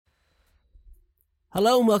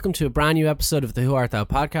Hello and welcome to a brand new episode of the Who Art Thou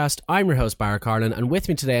podcast. I'm your host, Barra Carlin, and with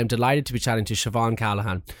me today I'm delighted to be chatting to Siobhán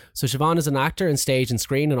Callaghan. So Siobhán is an actor in stage and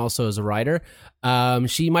screen and also as a writer.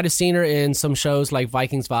 She might have seen her in some shows like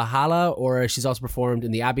Vikings Valhalla, or she's also performed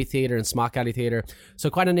in the Abbey Theatre and Smock Alley Theatre. So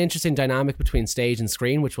quite an interesting dynamic between stage and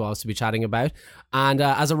screen, which we'll also be chatting about. And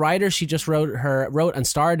as a writer, she just wrote and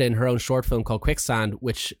starred in her own short film called Quicksand,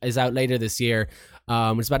 which is out later this year.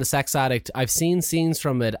 It's about a sex addict. I've seen scenes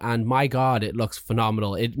from it and my God, it looks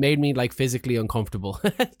phenomenal. It made me like physically uncomfortable.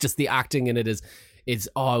 Just the acting in it it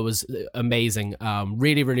was amazing.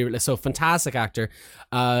 Really, so fantastic actor.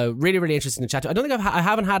 Really interesting to chat to. I don't think I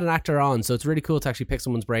haven't had an actor on, so it's really cool to actually pick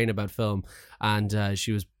someone's brain about film, and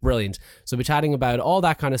she was brilliant. So we'll be chatting about all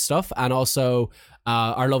that kind of stuff, and also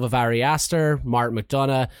our love of Ari Aster, Martin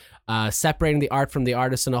McDonagh, separating the art from the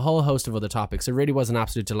artist, and a whole host of other topics. It really was an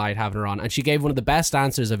absolute delight having her on, and she gave one of the best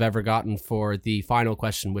answers I've ever gotten for the final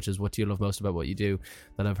question, which is what do you love most about what you do,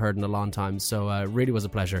 that I've heard in a long time. So it really was a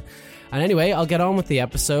pleasure. And anyway, I'll get on with the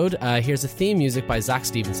episode. Here's the theme music by Zach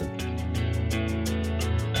Stevenson.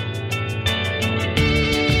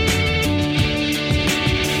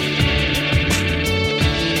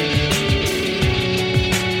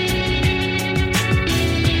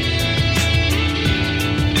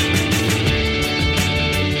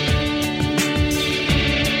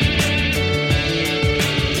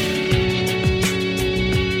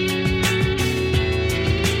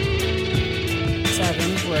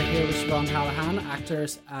 Callaghan,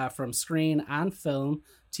 actors from screen and film,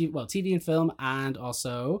 TV and film, and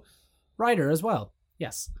also writer as well.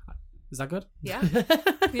 Yes. Is that good? Yeah.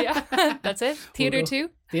 Yeah. That's it. Theatre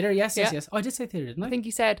too? Theatre, yes. Oh, I did say theatre, didn't I? I think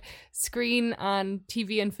you said screen and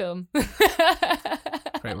TV and film.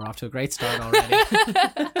 Great, we're off to a great start already.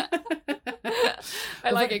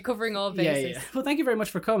 I like it, covering all bases. Yeah. Well, thank you very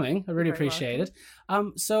much for coming. I really appreciate it.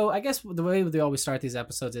 So I guess the way we always start these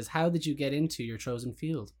episodes is, how did you get into your chosen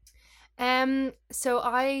field? So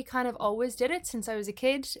I kind of always did it since I was a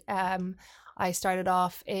kid. I started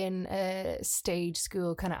off in a stage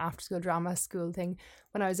school, kind of after school drama school thing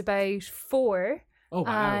when I was about 4. Oh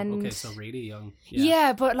wow! And okay, so really young.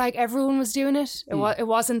 Yeah, but like everyone was doing it. It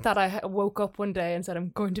wasn't that I woke up one day and said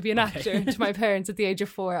I'm going to be an actor to my parents at the age of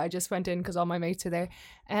 4. I just went in because all my mates were there,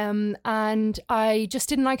 and I just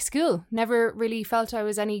didn't like school. Never really felt I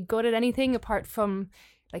was any good at anything apart from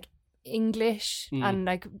like English and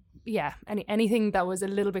like anything that was a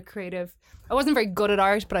little bit creative. I wasn't very good at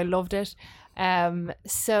art, but I loved it.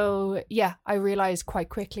 So yeah, I realized quite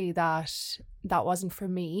quickly that wasn't for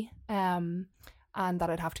me. And that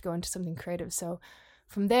I'd have to go into something creative. So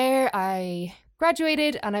from there, I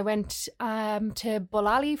graduated and I went to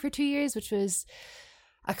Bull for 2 years, which was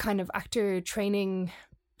a kind of actor training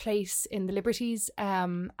place in the Liberties,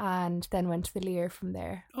 and then went to the Lear from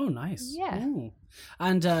there. Oh, nice. Yeah. Ooh.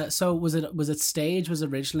 And so was it stage was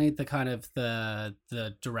originally the kind of the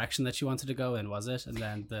direction that you wanted to go in, was it? And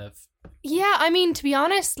then yeah, I mean, to be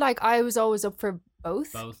honest, like I was always up for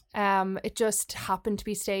both. It just happened to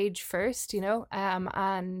be stage first,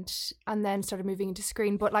 and then started moving into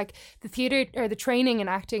screen. But like the theatre or the training in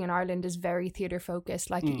acting in Ireland is very theatre focused.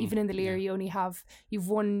 Like even in the Lear, you've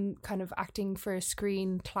one kind of acting for a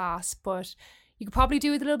screen class, but you could probably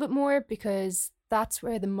do it a little bit more because that's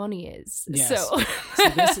where the money is. Yes. So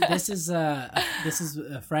this is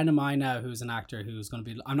a friend of mine now who's an actor who's going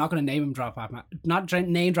to be. I'm not going to name drop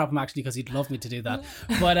him actually because he'd love me to do that.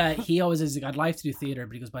 But he always is like, I'd like to do theatre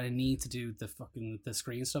because I need to do the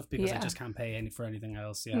screen stuff because I just can't pay for anything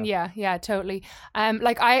else. Yeah, totally.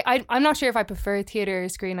 Like I'm not sure if I prefer theatre or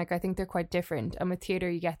screen. Like I think they're quite different. And with theatre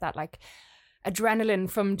you get that like adrenaline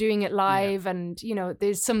from doing it live, and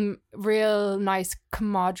there's some real nice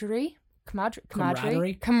camaraderie. Yeah.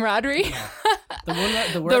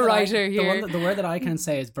 The word that I can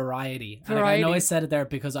say is variety. And I know I said it there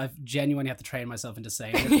because I've genuinely have to train myself into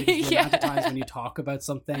saying it. Because the amount of times when you talk about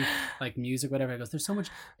something like music, whatever, it goes, there's so much.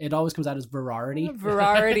 It always comes out as variety.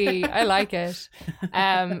 Variety, I like it.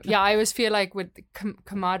 Yeah, I always feel like with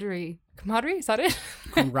camaraderie. Camaraderie, is that it?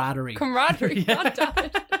 Camaraderie. Camaraderie. God damn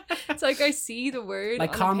it. It's like I see the word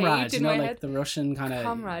like on comrade, a page in my like head. the Russian kind of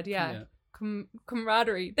comrade. Yeah.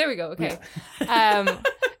 Camaraderie. There we go. Okay.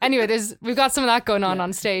 Anyway, we've got some of that going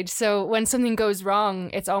on stage. So when something goes wrong,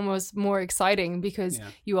 it's almost more exciting because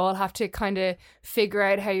you all have to kind of figure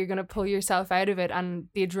out how you're going to pull yourself out of it, and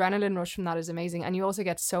the adrenaline rush from that is amazing. And you also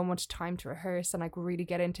get so much time to rehearse and like really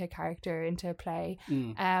get into a character, into a play.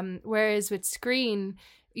 Whereas with screen,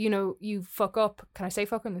 you fuck up. Can I say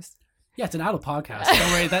fuck on this? Yeah, it's an adult podcast.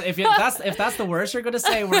 Don't worry. That if that's the worst you're going to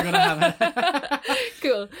say, we're going to have it.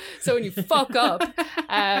 Cool. So when you fuck up,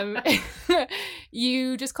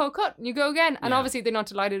 you just call cut and you go again. And obviously they're not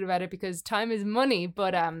delighted about it because time is money.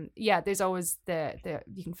 But there's always the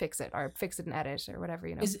you can fix it or fix it and edit or whatever,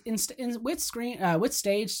 you know. Is with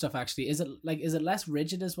stage stuff actually? Is it less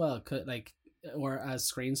rigid as well? Or as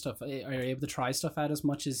screen stuff, are you able to try stuff out as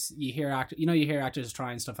much as you hear actors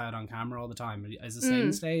trying stuff out on camera all the time? Is it the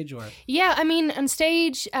same stage or? Yeah, I mean, on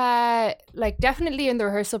stage, like definitely in the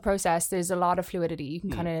rehearsal process, there's a lot of fluidity. You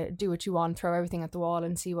can kind of do what you want, throw everything at the wall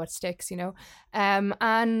and see what sticks, you know.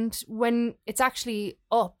 And when it's actually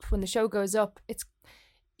up, when the show goes up,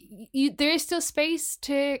 there is still space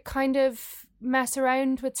to kind of mess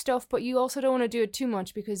around with stuff, but you also don't want to do it too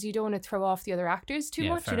much because you don't want to throw off the other actors too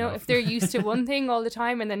much, you know, enough. if they're used to one thing all the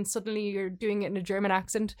time and then suddenly you're doing it in a German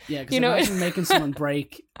accent. Yeah, because imagine making someone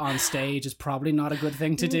break on stage is probably not a good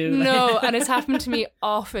thing to do. No, and it's happened to me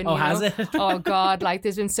often. Oh, has it? Oh God, like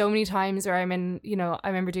there's been so many times where I'm in, you know, I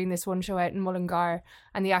remember doing this one show out in Mullingar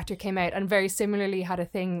and the actor came out and very similarly had a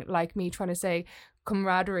thing like me trying to say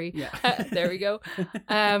camaraderie. Yeah. There we go.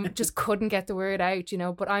 Just couldn't get the word out, you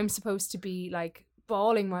know, but I'm supposed to be like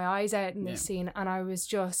bawling my eyes out in this scene and I was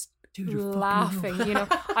just laughing, you know.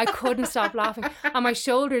 I couldn't stop laughing and my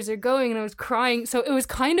shoulders are going and I was crying, so it was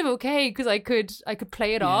kind of okay because I could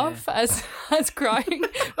play it off as crying.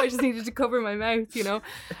 I just needed to cover my mouth, you know.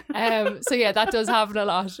 So yeah, that does happen a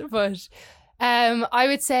lot, but I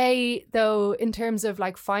would say though, in terms of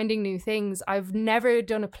like finding new things, I've never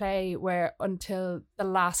done a play where until the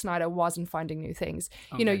last night I wasn't finding new things.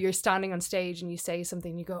 Okay. You know, you're standing on stage and you say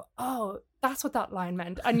something and you go, oh, that's what that line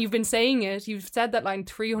meant. And you've been saying it, you've said that line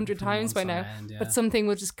 300 times by now, but something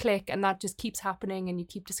will just click and that just keeps happening and you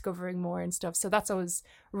keep discovering more and stuff. So that's always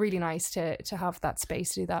really nice to have that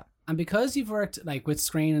space to do that. And because you've worked like with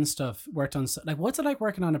screen and stuff, worked on like, what's it like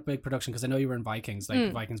working on a big production? Because I know you were in Vikings,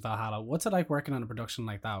 like Vikings Valhalla. What's it like working on a production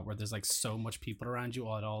like that where there's like so much people around you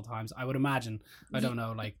all at all times? I would imagine. I don't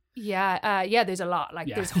know, like. Yeah, there's a lot. Like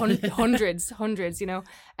there's hundreds. You know,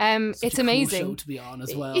 it's amazing. Cool show to be on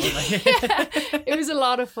as well. It was a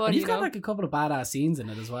lot of fun. And you've got like a couple of badass scenes in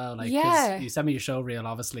it as well. Like, you sent me your show reel,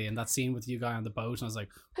 obviously, and that scene with you guy on the boat, and I was like,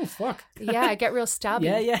 oh fuck. Yeah, I get real stabby.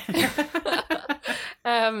 Yeah.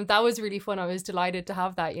 That was really fun. I was delighted to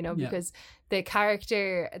have that, you know, because the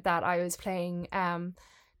character that I was playing,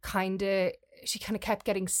 she kind of kept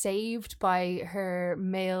getting saved by her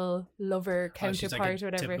male lover counterpart, she's like a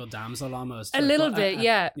whatever. Typical damsel almost. A little bit,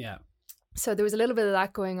 yeah. Yeah. So there was a little bit of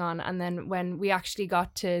that going on, and then when we actually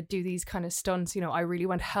got to do these kind of stunts, you know, I really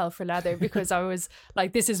went hell for leather because I was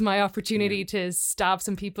like, this is my opportunity to stab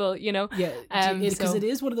some people, you know. Yeah, because it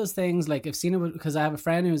is one of those things. Like I've seen it because I have a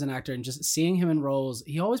friend who's an actor, and just seeing him in roles,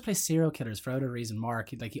 he always plays serial killers for whatever reason. Mark,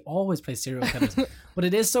 he always plays serial killers, but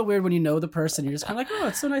it is so weird when you know the person. You're just kind of like, oh,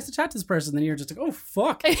 it's so nice to chat to this person. Then you're just like, oh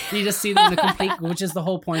fuck, and you just see them in a complete, which is the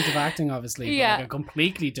whole point of acting, obviously. Yeah, like a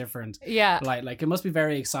completely different. Yeah, like it must be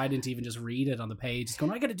very exciting to even just read it on the page. Just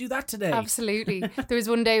going, I got to do that today. Absolutely. There was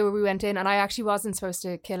one day where we went in and I actually wasn't supposed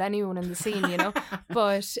to kill anyone in the scene, you know,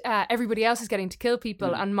 but everybody else is getting to kill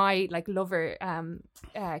people, and my like lover,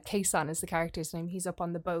 Kaysan is the character's name. He's up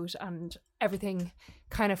on the boat and everything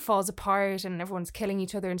kind of falls apart and everyone's killing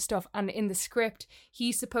each other and stuff. And in the script,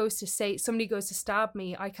 he's supposed to say, somebody goes to stab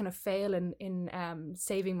me, I kind of fail in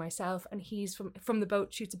saving myself, and he's from the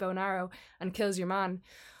boat, shoots a bow and arrow and kills your man.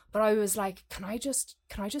 But I was like, can I just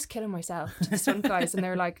kill him myself to the stunt guys? And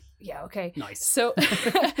they're like, yeah, okay. Nice. So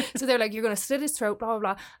they're like, you're going to slit his throat, blah, blah,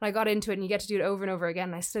 blah. And I got into it and you get to do it over and over again.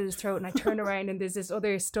 And I slit his throat and I turn around and there's this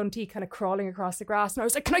other stunty kind of crawling across the grass. And I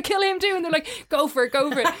was like, can I kill him too? And they're like, go for it.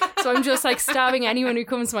 So I'm just like stabbing anyone who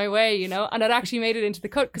comes my way, you know? And it actually made it into the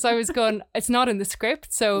cut because I was going, it's not in the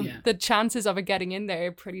script. So the chances of it getting in there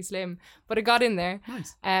are pretty slim. But it got in there.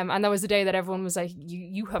 Nice. And that was the day that everyone was like,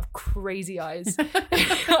 you have crazy eyes.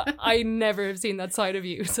 I never have seen that side of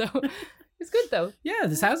you. So it's good though. Yeah,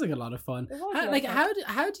 this sounds like a lot of fun.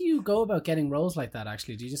 How do you go about getting roles like that?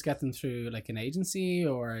 Actually, do you just get them through like an agency,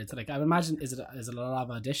 or it's like, I would imagine, is it a lot of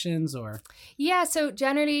auditions or? Yeah, so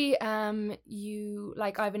generally, you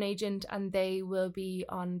like, I have an agent and they will be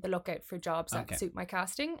on the lookout for jobs that suit my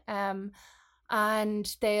casting.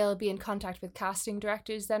 And they'll be in contact with casting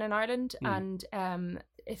directors then in Ireland, and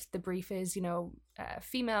if the brief is, you know,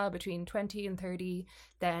 female between 20 and 30,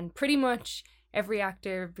 then pretty much every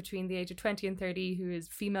actor between the age of 20 and 30 who is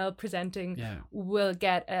female presenting will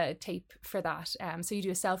get a tape for that. So you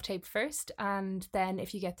do a self-tape first, and then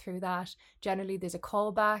if you get through that, generally there's a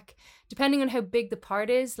callback. Depending on how big the part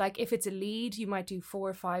is, like if it's a lead, you might do 4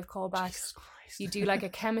 or 5 callbacks. You do like a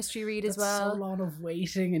chemistry read as well. That's so long of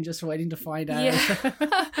waiting and just waiting to find out.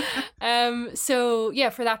 So yeah,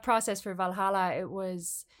 for that process for Valhalla, it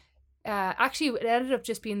was actually it ended up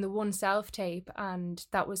just being the one self-tape, and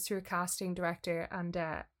that was through a casting director, and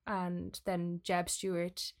then Jeb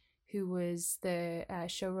Stewart, who was the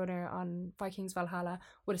showrunner on Vikings Valhalla,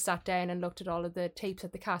 would have sat down and looked at all of the tapes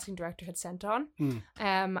that the casting director had sent on,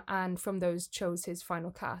 and from those chose his final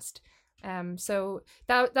cast. So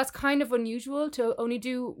that's kind of unusual to only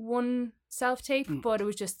do one self-tape, but it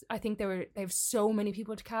was just, I think they have so many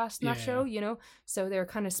people to cast in that show, you know, so they were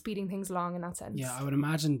kind of speeding things along in that sense. Yeah, I would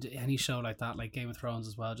imagine any show like that, like Game of Thrones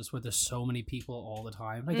as well, just where there's so many people all the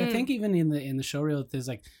time. Like I think even in the show reel, there's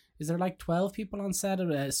like, is there like 12 people on set?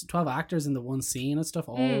 12 actors in the one scene and stuff,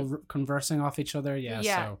 all conversing off each other? Yeah,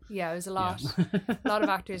 it was a lot. A lot of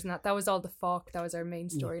actors, and that was all the fuck. That was our main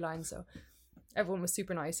storyline, so everyone was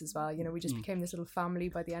super nice as well. You know, we just became this little family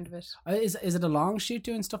by the end of it. Is it a long shoot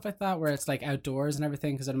doing stuff like that where it's like outdoors and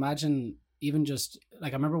everything? Because I'd imagine even just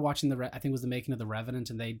like I remember watching I think it was the making of The Revenant,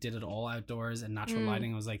 and they did it all outdoors and natural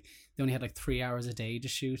lighting. It was like they only had like 3 hours a day to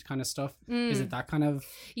shoot kind of stuff. Is it that kind of?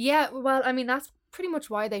 Yeah, well, I mean that's pretty much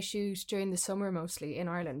why they shoot during the summer mostly in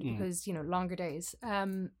Ireland, because you know, longer days,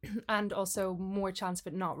 and also more chance of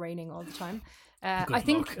it not raining all the time. I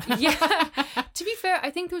think, to be fair, I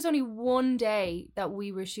think there was only one day that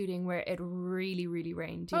we were shooting where it really, really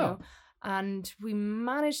rained, you know, and we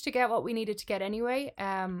managed to get what we needed to get anyway.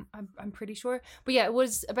 I'm pretty sure. But yeah, it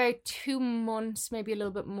was about 2 months, maybe a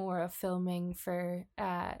little bit more of filming for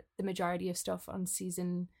the majority of stuff on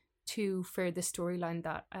season 2 for the storyline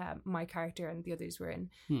that my character and the others were in.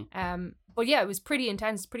 But yeah, it was pretty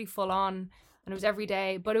intense, pretty full on, and it was every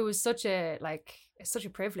day, but it was such a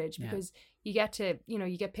privilege because you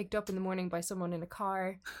get picked up in the morning by someone in a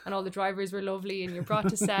car, and all the drivers were lovely, and you're brought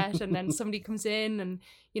to set, and then somebody comes in and,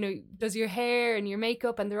 you know, does your hair and your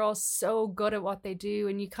makeup, and they're all so good at what they do,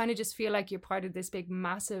 and you kind of just feel like you're part of this big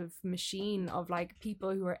massive machine of like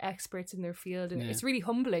people who are experts in their field, and it's really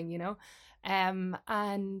humbling, you know. And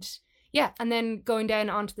then going down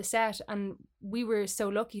onto the set, and we were so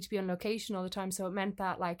lucky to be on location all the time, so it meant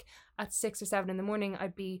that like at 6 or 7 in the morning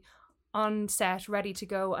I'd be on set ready to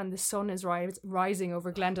go, and the sun is rising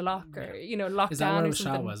over Glendalough, or you know, Loch Is that Down where or it was shot,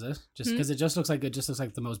 something. was it? Just because it just looks like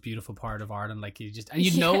the most beautiful part of Ireland. Like you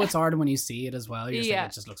know it's Ireland when you see it as well. You're just like,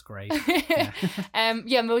 it just looks great.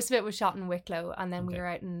 Most of it was shot in Wicklow, and then we were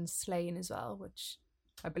out in Slane as well, which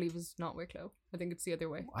I believe is not Wicklow. I think it's the other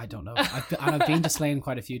way. I don't know. I've been to Slane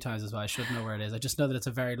quite a few times as well. I should know where it is. I just know that it's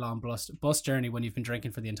a very long bus journey when you've been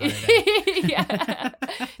drinking for the entire day.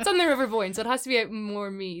 It's on the River Boyne, so it has to be out more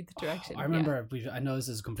Meath direction. I remember. I know this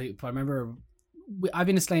is complete. But I remember. I've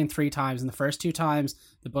been to Slane 3 times, and the first 2 times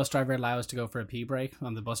the bus driver allowed us to go for a pee break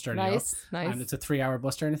on the bus journey up. Nice. And it's a 3-hour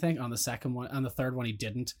bus journey thing. On the second one, on the third one, he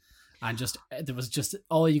didn't. And just there was just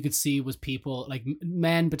all you could see was people, like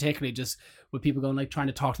men particularly, just with people going like trying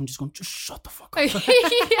to talk to him, just going, just shut the fuck up.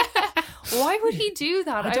 Why would he do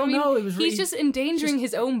that? I don't know. It was he's just endangering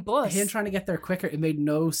his own bus. Him trying to get there quicker. It made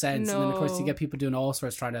no sense. No. And then of course you get people doing all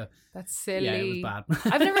sorts trying to. That's silly. Yeah, it was bad.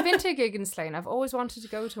 I've never been to a gig in Slane. I've always wanted to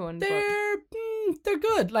go to one. They're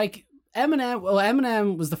good. Like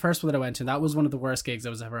Eminem was the first one that I went to. That was one of the worst gigs I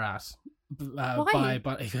was ever at. Why?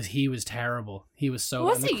 Because he was terrible. He was so.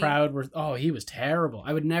 Was and the he? crowd were. Oh, he was terrible.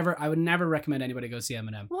 I would never recommend anybody go see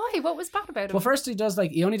Eminem. Why? What was bad about him? Well, first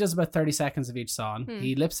he only does about 30 seconds of each song.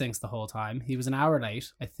 He lip syncs the whole time. He was an hour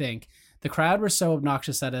late, I think. The crowd were so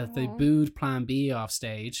obnoxious that they booed Plan B off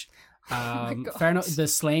stage. Fair enough. The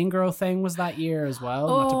Slane Girl thing was that year as well.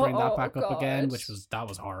 Not to bring that back up again, that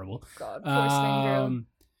was horrible. God, poor Slane Girl.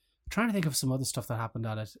 Trying to think of some other stuff that happened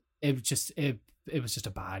at it. It was just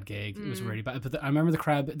a bad gig. It was really bad. But I remember the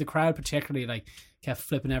crowd particularly like kept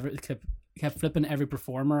flipping every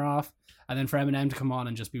performer off, and then for Eminem to come on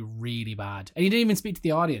and just be really bad. And he didn't even speak to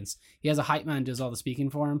the audience. He has a hype man does all the speaking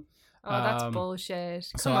for him. Oh, that's bullshit.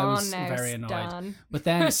 So Come I was on now, very annoyed. Stan. But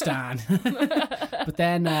then Stan. But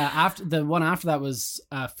then after the one after that was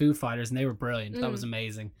Foo Fighters, and they were brilliant. That was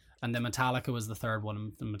amazing. And then Metallica was the third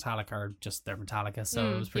one. The Metallica are just they're Metallica,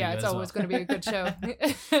 so it was pretty good. Yeah, it's always going to be a good show.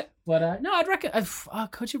 But no, I'd recommend.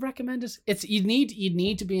 Could you recommend it? It's you'd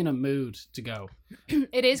need to be in a mood to go.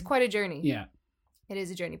 It is quite a journey. Yeah, it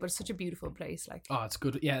is a journey, but it's such a beautiful place. Like, oh, it's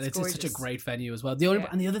good. Yeah, it's such a great venue as well.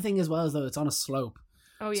 And the other thing as well is though it's on a slope.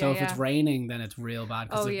 Oh yeah. So if it's raining, then it's real bad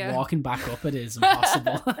because walking back up it is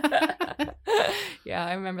impossible. Yeah,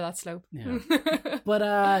 I remember that slope. Yeah.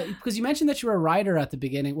 But because you mentioned that you were a writer at the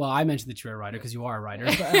beginning. Well, I mentioned that you were a writer because you are a writer.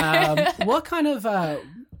 But, what kind of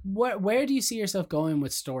where do you see yourself going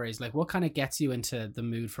with stories? Like, what kind of gets you into the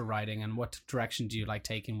mood for writing, and what direction do you like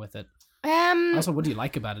taking with it? Also, what do you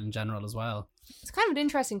like about it in general as well? It's kind of an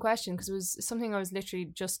interesting question, because it was something I was literally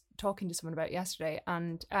just talking to someone about yesterday,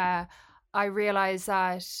 and I realized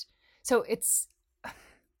that, so it's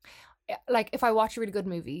like, if I watch a really good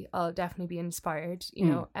movie, I'll definitely be inspired, you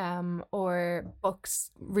know, or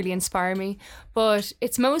books really inspire me. But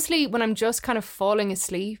it's mostly when I'm just kind of falling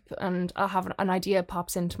asleep and I'll have an idea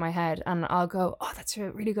pops into my head and I'll go, oh, that's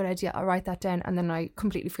a really good idea, I'll write that down. And then I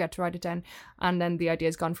completely forget to write it down. And then the idea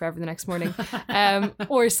is gone forever the next morning.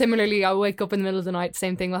 Or similarly, I'll wake up in the middle of the night,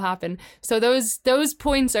 same thing will happen. So those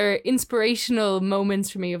points are inspirational moments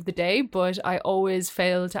for me of the day, but I always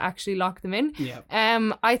fail to actually lock them in. Yeah.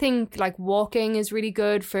 I think like walking is really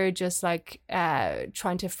good for just like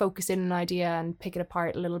trying to focus in an idea and pick it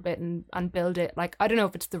apart a little bit and build it. Like, I don't know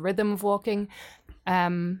if it's the rhythm of walking,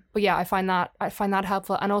 but yeah, I find that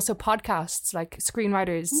helpful. And also podcasts, like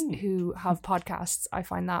screenwriters who have podcasts, I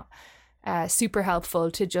find that super helpful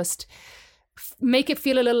to just make it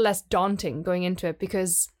feel a little less daunting going into it,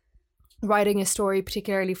 because writing a story,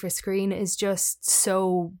 particularly for screen, is just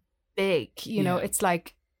so big, you know. It's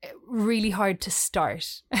like really hard to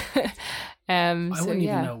start. I wouldn't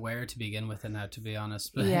even know where to begin with it now, to be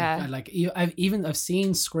honest. But yeah, like I've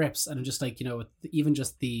seen scripts, and I'm just like, you know, even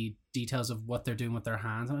just the details of what they're doing with their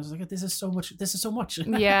hands, and I was like, this is so much.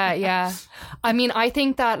 yeah. I mean, I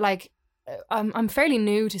think that like I'm fairly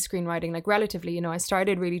new to screenwriting, like relatively, you know. I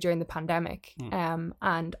started really during the pandemic,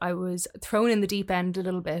 and I was thrown in the deep end a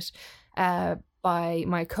little bit by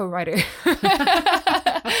my co-writer,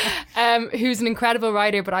 who's an incredible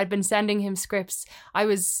writer, but I'd been sending him scripts. I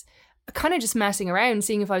was kind of just messing around,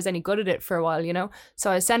 seeing if I was any good at it for a while, you know. So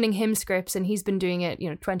I was sending him scripts, and he's been doing it, you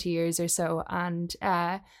know, 20 years or so, and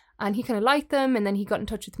he kind of liked them. And then he got in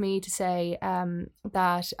touch with me to say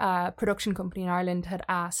that a production company in Ireland had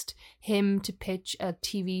asked him to pitch a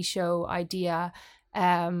TV show idea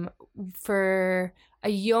for a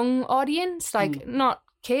young audience, like not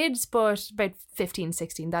kids, but about 15,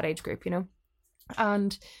 16, that age group, you know.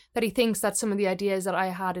 And that he thinks that some of the ideas that I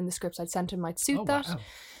had in the scripts I'd sent him might suit that. Wow.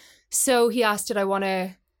 So he asked, did I want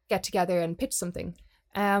to get together and pitch something?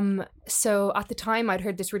 So at the time I'd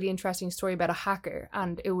heard this really interesting story about a hacker,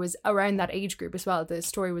 and it was around that age group as well. The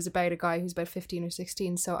story was about a guy who's about 15 or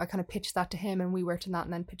 16. So I kind of pitched that to him, and we worked on that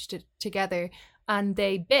and then pitched it together, and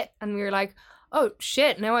they bit, and we were like, oh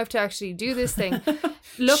shit, now I have to actually do this thing.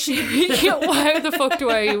 Look, how the fuck do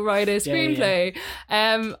I write a screenplay?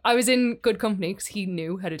 Yeah. I was in good company because he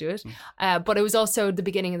knew how to do it. But it was also the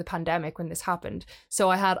beginning of the pandemic when this happened. So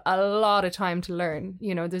I had a lot of time to learn.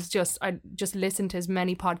 You know, I just listened to as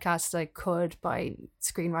many podcasts as I could by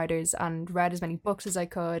screenwriters and read as many books as I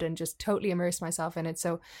could and just totally immersed myself in it.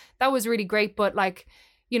 So that was really great. But like,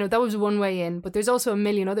 you know, that was one way in, but there's also a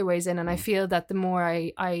million other ways in. And I feel that the more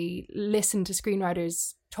I listen to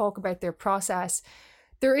screenwriters talk about their process,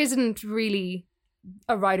 there isn't really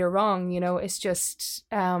a right or wrong, you know. It's just,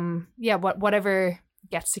 whatever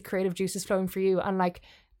gets the creative juices flowing for you. And like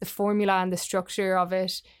the formula and the structure of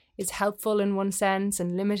it is helpful in one sense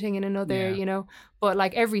and limiting in another, you know. But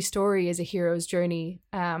like every story is a hero's journey,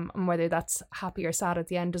 and whether that's happy or sad at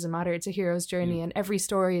the end doesn't matter. It's a hero's journey, and every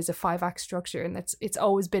story is a 5-act structure, and it's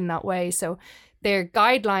always been that way. So they're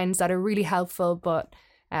guidelines that are really helpful, but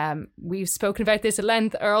we've spoken about this at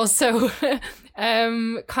length, are also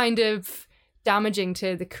kind of damaging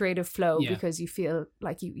to the creative flow, because you feel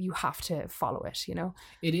like you have to follow it, you know.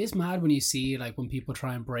 It is mad when you see like when people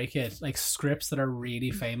try and break it, like scripts that are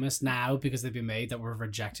really famous now because they've been made that were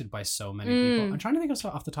rejected by so many people. I'm trying to think of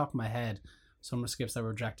off the top of my head some scripts that were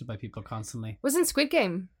rejected by people constantly. Wasn't Squid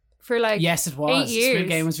Game for like yes, it was 8 years. Squid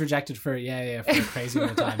Game was rejected for for a crazy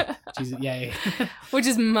amount of time. Jesus, Which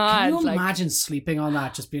is mad. Can you imagine sleeping on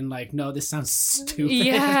that, just being like, no, this sounds stupid?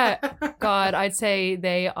 Yeah, God, I'd say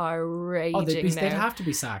they are raging. They'd have to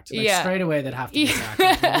be sacked. Like, straight away, they'd have to be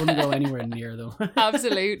sacked. I wouldn't go anywhere near them.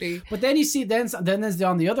 Absolutely. But then you see, then there's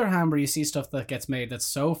on the other hand where you see stuff that gets made that's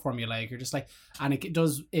so formulaic. You're just like, and it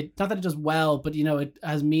does it. Not that it does well, but you know, it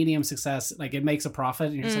has medium success. Like it makes a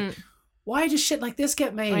profit. And you're just like, why does shit like this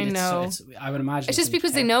get made? I know. I would imagine it's just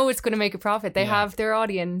because they know it's going to make a profit. They have their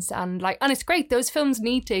audience, and it's great. Those films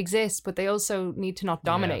need to exist, but they also need to not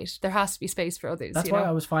dominate. There has to be space for others. That's why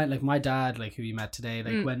I was fine. Like my dad, like who you met today,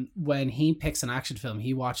 like when he picks an action film,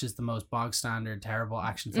 he watches the most bog standard, terrible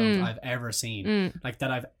action films I've ever seen, like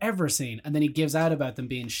that I've ever seen, and then he gives out about them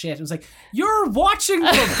being shit. It was like, you're watching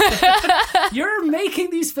them, you're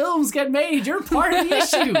making these films get made. You're part of the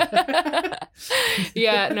issue.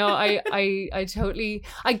 Yeah, no, I totally,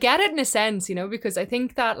 I get it in a sense, because I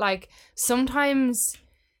think that like sometimes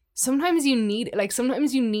you need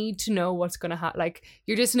to know what's going to happen. Like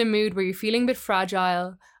you're just in a mood where you're feeling a bit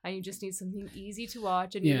fragile and you just need something easy to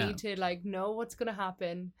watch, and you need to like know what's going to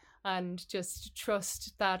happen and just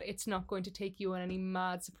trust that it's not going to take you on any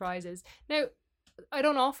mad surprises. Now, I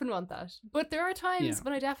don't often want that, but there are times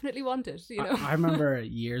when I definitely want it. I remember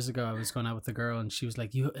years ago I was going out with a girl and she was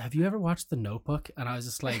like, have you ever watched The Notebook? And I was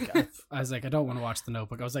just like, I don't want to watch The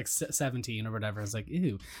Notebook. I was like 17 or whatever. I was like,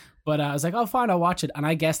 ew. But I was like, oh fine, I'll watch it. And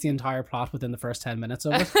I guessed the entire plot within the first 10 minutes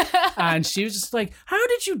of it. And she was just like, how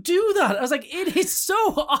did you do that? I was like, it is so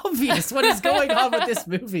obvious what is going on with this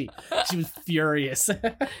movie. She was furious.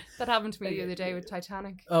 That happened to me the other day with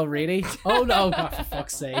Titanic. Oh really? Oh no, God, for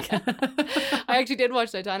fuck's sake. I actually did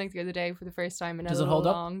watch Titanic the other day for the first time in a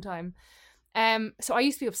long time. So I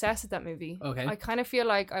used to be obsessed with that movie. Okay. I kind of feel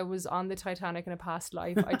like I was on the Titanic in a past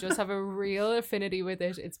life. I just have a real affinity with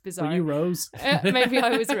it. It's bizarre. Were you Rose? Maybe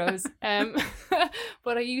I was Rose.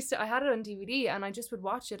 But I had it on DVD and I just would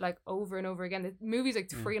watch it like over and over again. The movie's like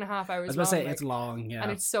 3.5 hours long. I was about to say, it's long, yeah.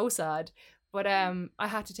 And it's so sad. But I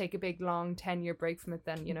had to take a big, long 10-year break from it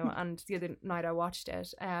then, and the other night I watched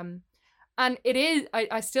it. And it is,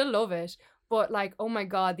 I still love it. But like, oh my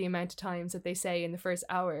God, the amount of times that they say in the first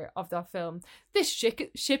hour of that film, this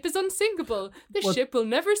ship is unsinkable. This ship will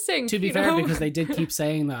never sink. To be fair, because they did keep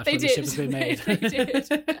saying that when the ship has been made. They did.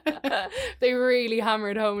 They really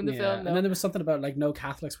hammered home in the film, though. And then there was something about like no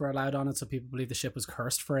Catholics were allowed on it, so people believe the ship was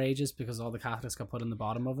cursed for ages because all the Catholics got put in the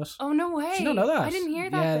bottom of it. Oh no way! Did you don't know that? I didn't hear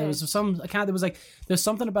that. Yeah, there was there's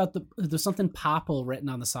something about there's something papal written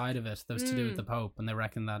on the side of it that was to do with the Pope, and they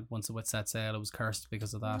reckon that once the wit set sail, it was cursed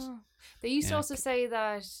because of that. Oh. They used to also say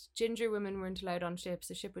that ginger women weren't allowed on ships.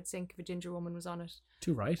 A ship would sink if a ginger woman was on it.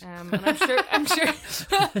 Too right. And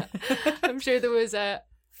I'm sure there was a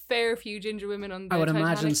fair few ginger women on the I would Titanic.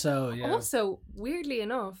 Imagine so, yeah. Also, weirdly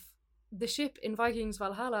enough, the ship in Vikings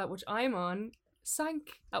Valhalla, which I'm on,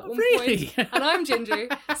 sank at one point, and I'm ginger.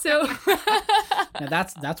 So now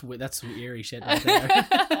that's some eerie shit right there.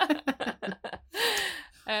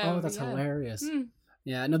 That's hilarious.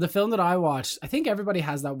 Yeah, no, the film that I watched, I think everybody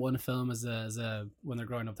has that one film as a when they're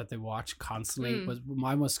growing up that they watch constantly.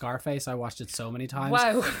 Mine was Scarface. I watched it so many times.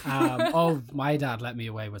 Wow. My dad let me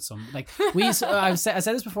away with some. Like I said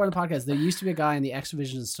this before in the podcast. There used to be a guy in the X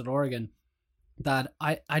Division in Stillorgan that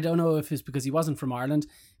I don't know if it's because he wasn't from Ireland,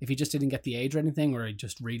 if he just didn't get the age or anything, or he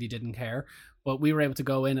just really didn't care. But we were able to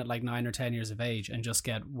go in at like 9 or 10 years of age and just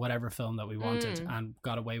get whatever film that we wanted and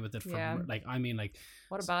got away with it from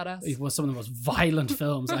what a badass. It was some of the most violent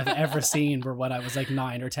films I've ever seen were when I was like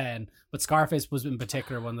 9 or 10. But Scarface was in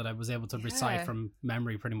particular one that I was able to recite from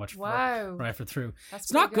memory pretty much right through.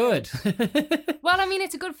 It's not good. Well, I mean,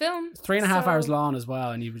 it's a good film. 3.5 hours long as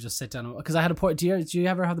well, and you would just sit down. Because I had do you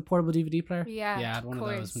ever have the portable DVD player? Yeah, I had one of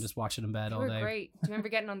those and just watch it in bed all day. Great. Do you remember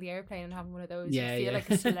getting on the airplane and having one of those? You feel like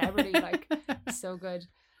a celebrity, like so good.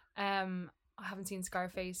 I haven't seen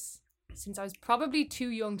Scarface since I was probably too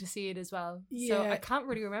young to see it as well. Yeah. So I can't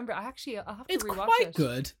really remember. I'll have to rewatch it. It's quite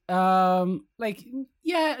good. I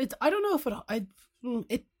don't know if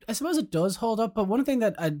I suppose it does hold up, but one thing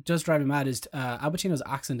that does drive me mad is Al Pacino's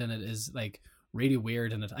accent in it is like really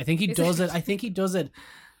weird in it. I think he does it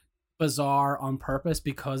bizarre on purpose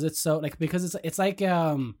because it's so like it's like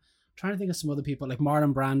trying to think of some other people like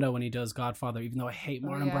Marlon Brando when he does Godfather, even though I hate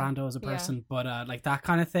Marlon Brando as a person, but like that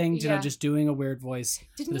kind of thing, you know, just doing a weird voice.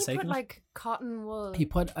 Didn't he put like cotton wool? He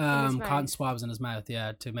put cotton swabs in his mouth,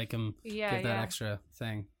 to make him give that extra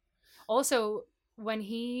thing. Also, when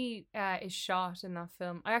he is shot in that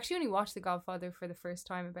film, I actually only watched The Godfather for the first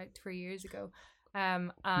time about 3 years ago.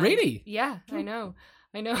 Really? Yeah, I know.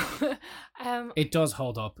 It does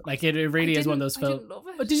hold up. Like it really is one of those films. I didn't love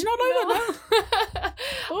it. Oh, did you not like that?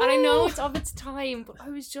 And I know it's of its time, but I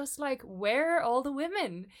was just like, where are all the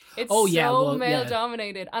women? It's male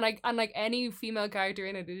dominated, and like any female character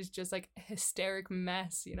in it is just like a hysteric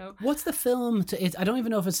mess, you know. What's the film? I don't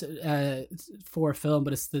even know if it's for a film,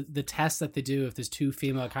 but it's the test that they do if there's two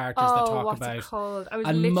female characters that talk what's about. It called? I was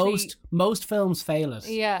and most films fail it.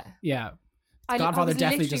 Yeah. Yeah. Godfather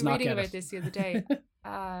definitely does not get it. I was reading about this the other day.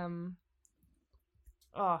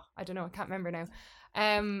 I don't know, I can't remember now.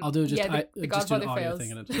 I'll do just the Godfather audio fails.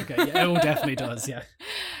 thing in it. Okay, yeah, it definitely does. Yeah,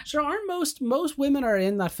 sure. Aren't most women are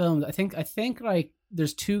in that film? I think like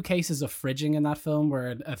there's 2 cases of fridging in that film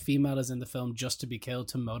where a female is in the film just to be killed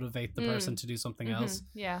to motivate the person to do something else.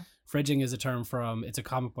 Yeah, fridging is a term it's a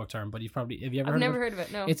comic book term, but have you ever? I've never heard of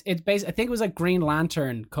it. No, it's based. I think it was like Green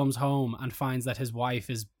Lantern comes home and finds that his wife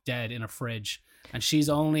is dead in a fridge. And she's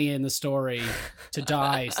only in the story to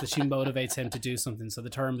die so that she motivates him to do something. So the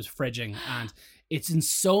term is fridging. And it's in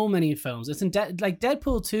so many films. It's in like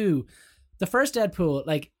Deadpool 2. The first Deadpool,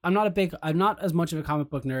 like I'm not as much of a comic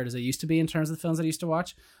book nerd as I used to be in terms of the films I used to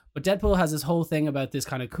watch. But Deadpool has this whole thing about this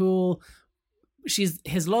kind of cool, she's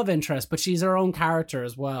his love interest, but she's her own character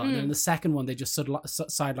as well. And then the second one, they just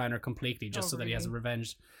sideline her completely just so that he has a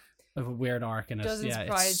revenge of a weird arc in it. Doesn't yeah,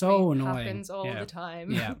 surprise it's so me. annoying. Happens all the time.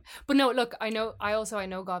 Yeah. But no, look, I know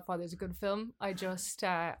Godfather's a good film. I just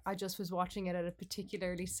was watching it at a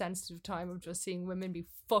particularly sensitive time of just seeing women be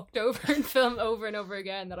fucked over in film over and over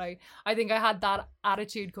again, that I think I had that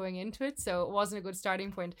attitude going into it, so it wasn't a good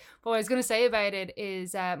starting point. But what I was going to say about it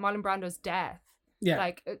is Marlon Brando's death. Yeah.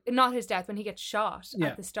 Like, not his death, when he gets shot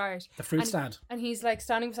at the start. The fruit stand. And he's like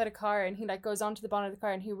standing beside a car and he like goes onto the bonnet of the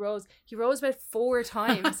car and he rolls about 4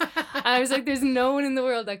 times. And I was like, there's no one in the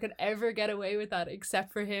world that could ever get away with that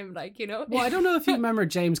except for him. Like, you know? Well, I don't know if you remember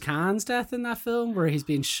James Caan's death in that film where he's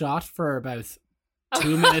being shot for about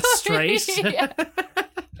 2 minutes straight. Yeah.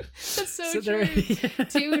 That's so true.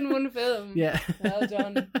 2 in one film. Yeah. Well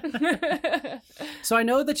done. So I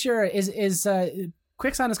know that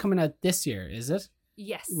Quicksand is coming out this year, is it?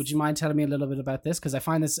 Yes. Would you mind telling me a little bit about this? Because I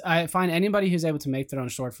find anybody who's able to make their own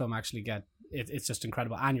short film actually it's just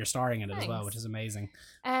incredible, and you're starring in it as well, which is amazing.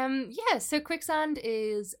 So Quicksand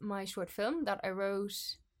is my short film that I wrote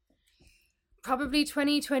probably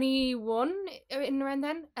 2021 in around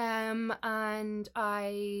then, and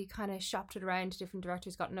I kind of shopped it around to different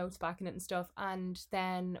directors, got notes back in it and stuff. And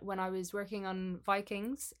then when I was working on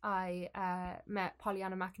Vikings, I met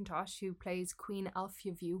Pollyanna McIntosh, who plays Queen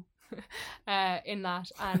Alpheview in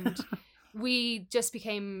that, and we just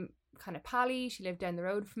became kind of pally. She lived down the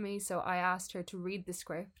road from me, so I asked her to read the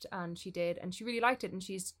script, and she did, and she really liked it, and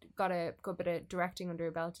she's got a good bit of directing under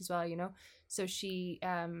her belt as well, you know. So she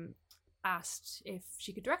asked if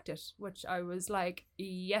she could direct it, which I was like,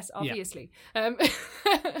 yes, obviously.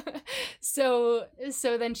 So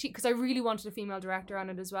then because I really wanted a female director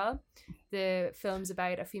on it as well. The film's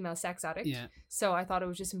about a female sex addict, so I thought it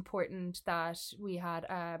was just important that we had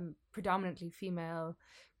predominantly female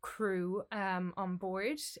crew on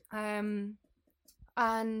board,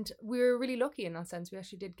 and we were really lucky in that sense. We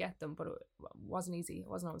actually did get them, but it wasn't easy. It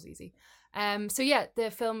wasn't always easy. So yeah, the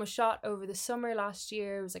film was shot over the summer last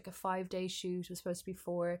year. It was like a 5-day shoot. It was supposed to be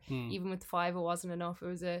 4. Even with 5, it wasn't enough. It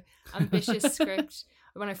was a ambitious script.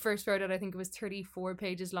 When I first wrote it, I think it was 34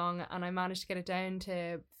 pages long, and I managed to get it down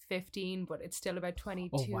to 15, but it's still about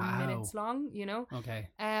 22 minutes long, you know? Okay.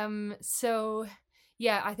 So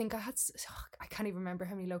yeah, I think I can't even remember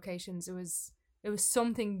how many locations. It was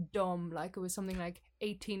something dumb, like it was something like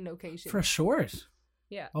 18 locations. For a short?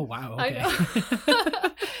 Yeah. Oh, wow. Okay. I know.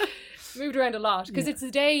 Moved around a lot because it's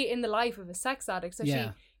a day in the life of a sex addict. So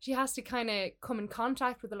she has to kind of come in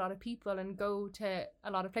contact with a lot of people and go to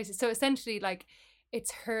a lot of places. So essentially, like,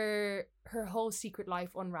 it's her whole secret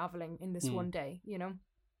life unraveling in this one day, you know?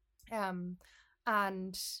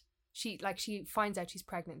 And she finds out she's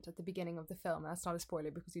pregnant at the beginning of the film. That's not a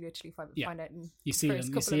spoiler because you literally find out in you see it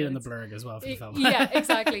in the blurb as well for the film. Yeah,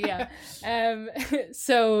 exactly. Yeah.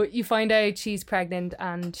 So you find out she's pregnant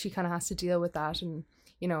and she kind of has to deal with that, and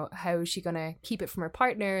you know, how is she gonna keep it from her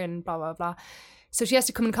partner and blah blah blah. So she has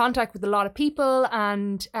to come in contact with a lot of people,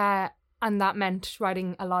 and that meant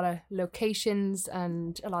writing a lot of locations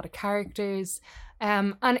and a lot of characters.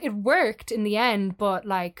 And it worked in the end, but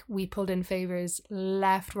like we pulled in favors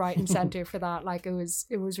left, right, and center for that. Like it was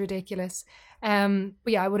ridiculous. But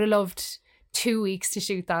yeah, I would have loved 2 weeks to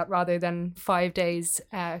shoot that rather than 5 days.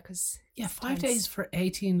 Because 5 days for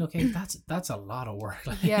 18 locations. That's a lot of work.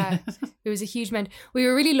 Like. Yeah, it was a huge amount. We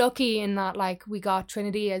were really lucky in that, like, we got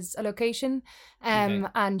Trinity as a location,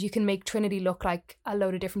 and you can make Trinity look like a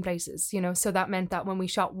load of different places, you know. So that meant that when we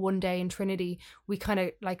shot one day in Trinity, we kind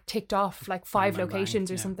of like ticked off like 5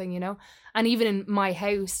 locations or something, you know. And even in my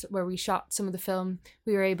house where we shot some of the film,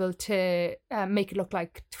 we were able to make it look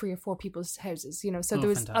like 3 or 4 people's houses, you know. So there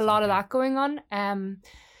was a lot of that going on.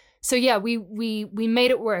 So yeah, we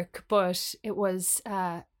made it work, but it was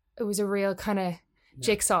a real kind of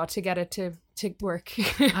jigsaw to get it to work.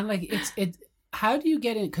 And like How do you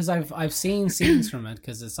get in? Because I've seen scenes from it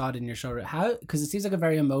because I saw it in your show. How? Because it seems like a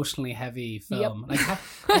very emotionally heavy film. Yep.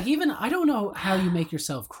 Like even I don't know how you make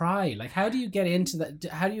yourself cry. Like how do you get into that?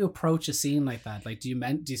 How do you approach a scene like that? Like do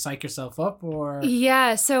you psych yourself up or?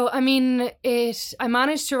 Yeah, so I mean, I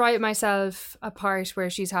managed to write myself a part where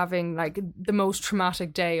she's having like the most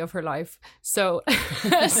traumatic day of her life. So,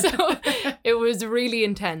 so it was really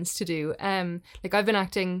intense to do. Like I've been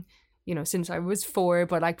acting, you know, since I was 4,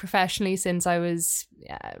 but like professionally since I was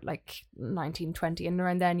like 19, 20 and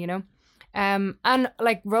around then, you know. And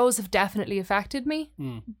like roles have definitely affected me,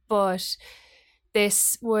 but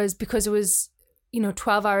this was because it was, you know,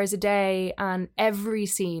 12 hours a day and every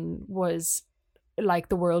scene was like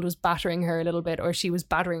the world was battering her a little bit or she was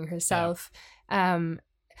battering herself.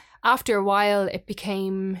 After a while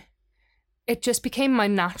it just became my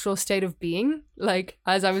natural state of being, like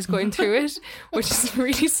as I was going through it, which is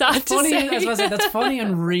really sad to say. I was gonna say, that's funny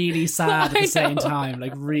and really sad at the same time.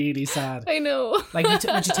 Like really sad. I know. Like would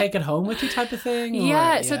you take it home with you type of thing? Or,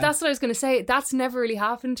 yeah, so that's what I was going to say. That's never really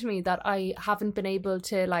happened to me, that I haven't been able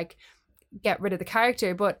to like get rid of the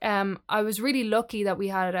character. But I was really lucky that we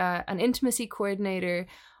had an intimacy coordinator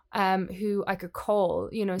who I could call,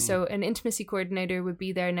 you know. So an intimacy coordinator would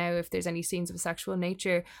be there now if there's any scenes of a sexual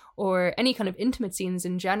nature or any kind of intimate scenes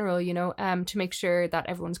in general, you know, to make sure that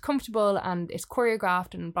everyone's comfortable and it's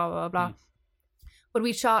choreographed and blah, blah, blah. But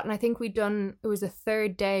we shot, and I think it was the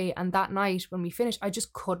 3rd day, and that night when we finished, I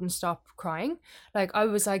just couldn't stop crying. Like I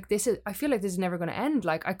was like, I feel like this is never going to end.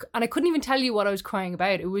 Like I couldn't even tell you what I was crying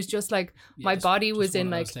about. It was just like my body was in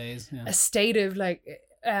like a state of like,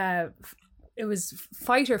 it was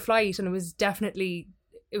fight or flight, and it was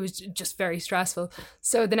just very stressful.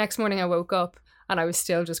 So the next morning I woke up and I was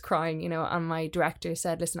still just crying, you know, and my director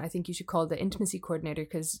said, listen, I think you should call the intimacy coordinator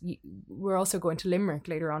because we're also going to Limerick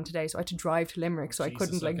later on today. So I had to drive to Limerick, so I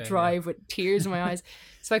couldn't drive with tears in my eyes.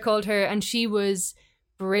 So I called her, and she was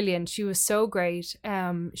brilliant. She was so great.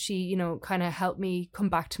 She, you know, kind of helped me come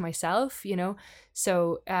back to myself, you know.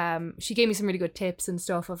 So she gave me some really good tips and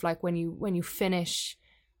stuff of like when you finish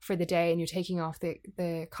for the day and you're taking off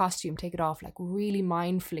the costume, take it off like really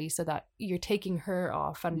mindfully so that you're taking her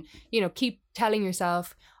off, and you know, keep telling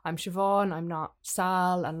yourself I'm Siobhán, I'm not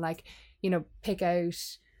Sal, and like, you know, pick out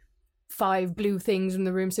 5 blue things in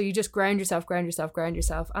the room, so you just ground yourself,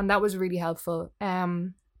 and that was really helpful.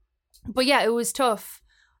 But yeah, it was tough,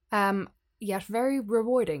 yet very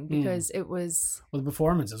rewarding because it was. Well, the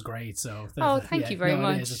performance is great. So thank you very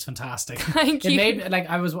much. It's fantastic. Thank you. It made like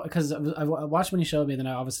I watched when you showed me, and then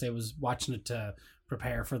I was watching it to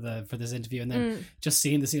prepare for this interview, and then just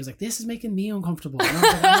seeing the scene, I was like, this is making me uncomfortable. And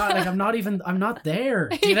I was like, I'm not there.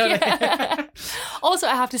 Do you know? Like, also,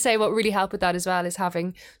 I have to say, what really helped with that as well is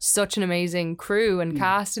having such an amazing crew and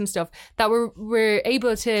cast and stuff that we were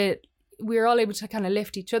all able to kind of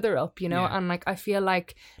lift each other up, you know. And like I feel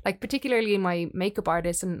like particularly my makeup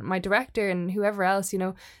artist and my director and whoever else, you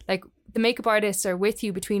know, like the makeup artists are with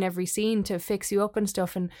you between every scene to fix you up and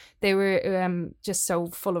stuff, and they were just so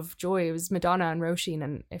full of joy. It was Madonna and Roisin,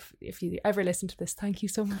 and if you ever listen to this, thank you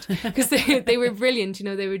so much, because they were brilliant, you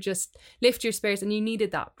know. They would just lift your spirits, and you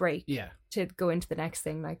needed that break to go into the next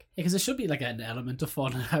thing. Like, because it should be like an element of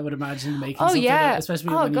fun, I would imagine, making something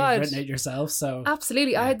especially when you've written it yourself. So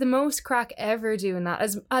absolutely, I had the most crack ever doing that.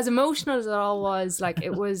 As emotional as it all was, like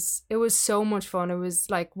it was so much fun. It was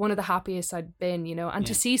like one of the happiest I'd been, you know. And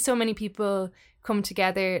to see so many people come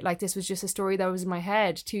together, like this was just a story that was in my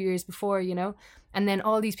head 2 years before, you know, and then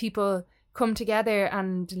all these people come together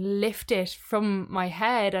and lift it from my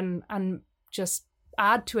head and just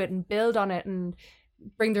add to it and build on it and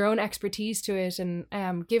bring their own expertise to it and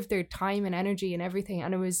give their time and energy and everything.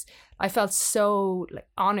 And I felt so like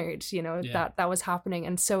honored, you know, that was happening,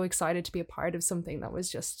 and so excited to be a part of something that was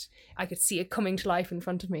just, I could see it coming to life in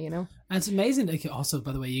front of me, you know. And it's amazing. Like, also,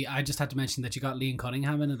 by the way, I just had to mention that you got Liam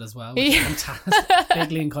Cunningham in it as well, which is fantastic. Big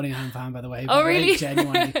Liam Cunningham fan, by the way. Oh, really?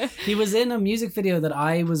 Genuinely. He was in a music video that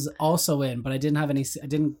I was also in, but I didn't have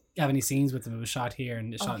any scenes with him. It was shot here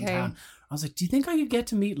and shot in town. I was like, do you think I could get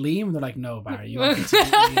to meet Liam? And they're like, no, Barry, you won't get to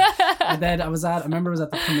meet Liam. And then I remember I was at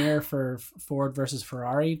the premiere for Ford versus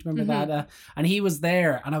Ferrari. Do you remember that? And he was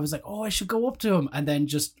there, and I was like, oh, I should go up to him. And then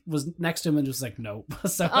just was next to him and just like, no.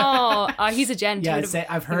 So he's a gent. Yeah,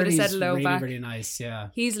 I've heard he's really, really nice. Yeah.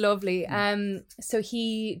 He's lovely. So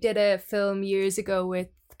he did a film years ago with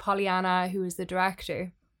Pollyanna, who was the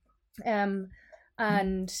director.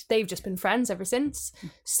 and they've just been friends ever since.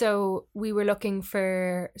 So we were looking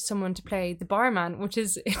for someone to play the barman,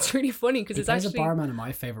 it's really funny because it's actually a barman in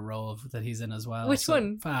my favorite role that he's in as well. Which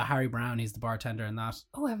one? Harry Brown. He's the bartender in that.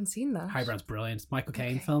 Oh, I haven't seen that. Harry Brown's brilliant. It's Michael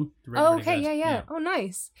Caine film. Really, oh, okay, really yeah. Oh,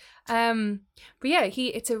 nice. But yeah,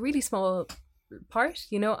 it's a really small part,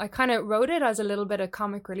 you know. I kind of wrote it as a little bit of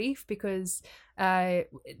comic relief because the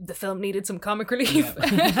film needed some comic relief.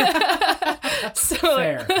 So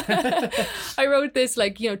fair. I wrote this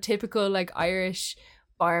like, you know, typical like Irish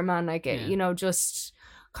barman, like you know, just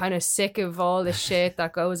kind of sick of all the shit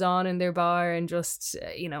that goes on in their bar and just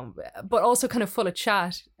you know, but also kind of full of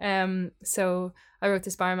chat. So I wrote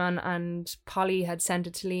this barman, and Polly had sent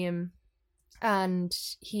it to Liam, and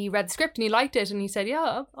he read the script and he liked it, and he said,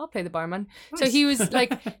 yeah, I'll play the barman. Nice. So he was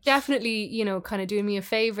like definitely, you know, kind of doing me a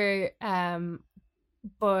favor.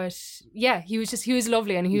 But yeah, he was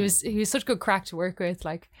lovely, and he was such good crack to work with.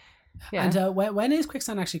 Like, yeah. And when is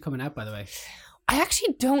Quicksand actually coming out, by the way? I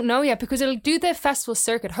actually don't know yet, because it'll do the festival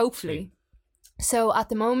circuit hopefully. So at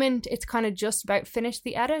the moment, it's kind of just about finished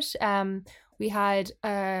the edit. We had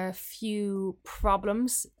a few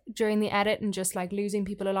problems during the edit and just like losing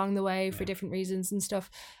people along the way for different reasons and stuff.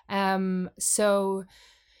 So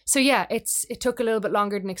yeah, it took a little bit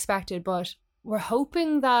longer than expected, but we're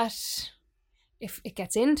hoping that if it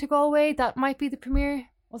gets into Galway, that might be the premiere.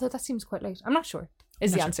 Although that seems quite late. I'm not sure.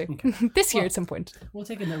 Is the answer. Okay. This year at some point. We'll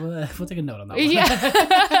take a note on that one.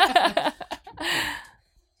 Yeah.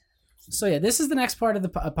 So yeah, this is the next part of the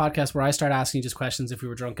podcast where I start asking you just questions if we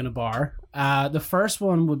were drunk in a bar. The first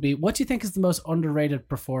one would be, what do you think is the most underrated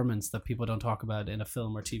performance that people don't talk about in a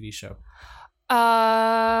film or TV show?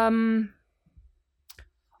 I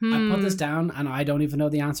put this down and I don't even know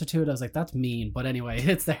the answer to it. I was like, that's mean. But anyway,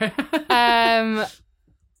 it's there.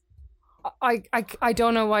 I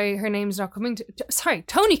don't know why her name's not coming to... Sorry,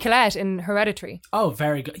 Toni Collette in Hereditary. Oh,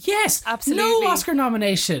 very good. Yes! Absolutely. No Oscar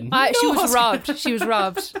nomination. She was robbed. She was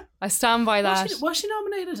robbed. I stand by that. Was she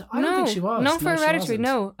nominated? I don't think she was. Not for Hereditary,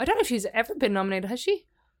 no. I don't know if she's ever been nominated. Has she?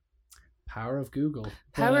 Power of Google.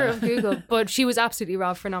 Power of Google. But she was absolutely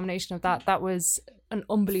robbed for nomination of that. That was an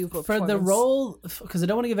unbelievable for the role, because I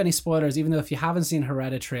don't want to give any spoilers, even though if you haven't seen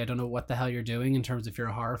Hereditary, I don't know what the hell you're doing in terms of you're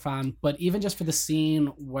a horror fan, but even just for the scene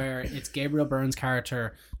where it's Gabriel Byrne's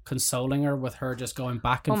character consoling her with her just going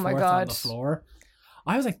back and forth on the floor,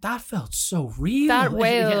 I was like, that felt so real. That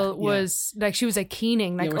wail was like, she was like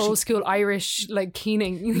keening, like old school Irish like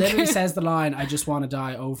keening. Literally says the line, I just want to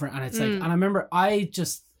die over, and it's like, and I remember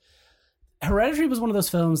Hereditary was one of those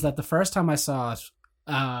films that the first time I saw it,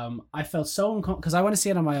 I felt so uncomfortable because I want to see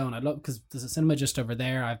it on my own. I love, because there's a cinema just over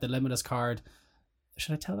there. I have the Limitless card.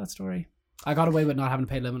 Should I tell that story? I got away with not having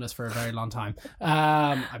to pay Limitless for a very long time.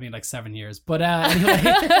 I mean, like 7 years. But anyway,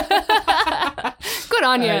 good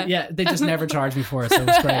on you. Yeah, they just never charged me for it, so it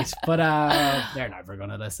was great. But they're never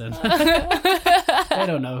gonna listen. They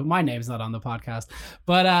don't know. My name's not on the podcast.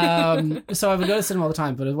 But so I would go to cinema all the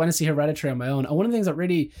time. But I went to see Hereditary on my own. And one of the things that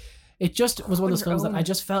really, it just was one of those films that I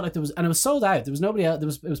just felt like there was, and it was sold out. There was nobody else.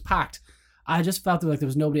 It was packed. I just felt like there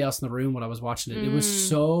was nobody else in the room when I was watching it. It was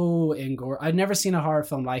so I'd never seen a horror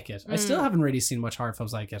film like it. I still haven't really seen much horror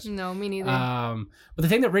films like it. No, me neither. But the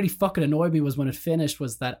thing that really fucking annoyed me was when it finished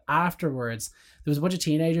was that afterwards there was a bunch of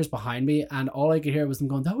teenagers behind me and all I could hear was them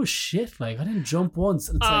going, that was shit. Like, I didn't jump once.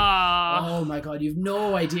 And it's like, oh my God, you've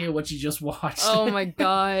no idea what you just watched. Oh my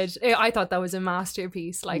God. I thought that was a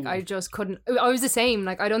masterpiece. Like, I just couldn't. I was the same.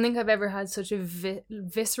 Like, I don't think I've ever had such a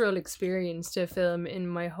visceral experience to a film in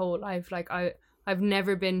my whole life. Like, I've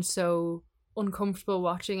never been so uncomfortable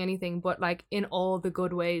watching anything, but like in all the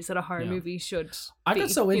good ways that a horror movie should. I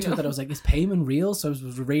got so into it that I was like, is Payman real? So I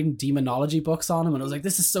was reading demonology books on him and I was like,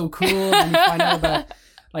 this is so cool. And you find out about,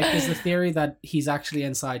 like, there's the theory that he's actually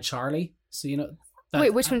inside Charlie. So, you know.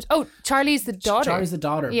 Wait, which one? Oh, Charlie's the daughter. Charlie's the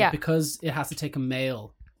daughter. Yeah. But because it has to take a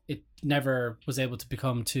male, it never was able to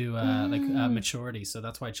become to maturity. So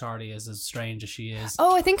that's why Charlie is as strange as she is.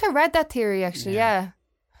 Oh, I think I read that theory actually.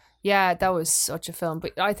 Yeah, that was such a film.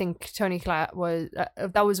 But I think Toni Collette was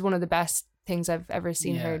that was one of the best things I've ever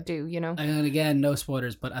seen her do, you know. And again, no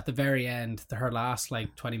spoilers, but at the very end, her last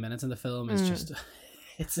like 20 minutes in the film is just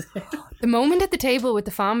it's the moment at the table with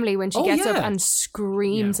the family when she gets up and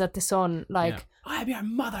screams at the son, like, I'm your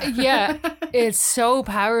mother. Yeah, it's so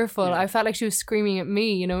powerful. I felt like she was screaming at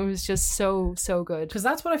me, you know. It was just so good. Because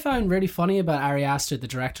that's what I found really funny about Ari Aster, the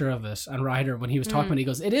director of it and writer, when he was talking about it. He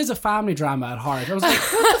goes, it is a family drama at heart. I was like,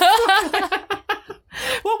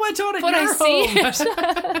 what went on at your home?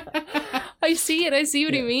 It. I see it. I see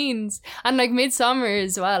what he means. And like Midsommar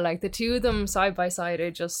as well. Like the two of them side by side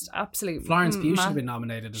are just absolute. Florence Pugh should have been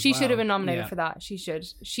nominated as She well. should have been nominated for that. She should.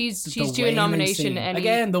 She's due a nomination.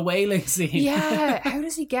 Again, the whaling scene. Yeah. How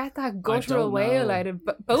does he get that guttural whale out of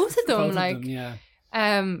both of them?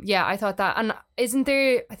 Yeah, I thought that. And isn't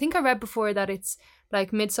there, I think I read before that it's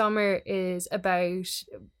like Midsommar is about,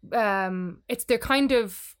 they're kind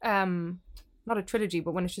of, not a trilogy,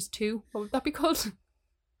 but when it's just two, what would that be called?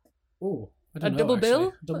 Oh, double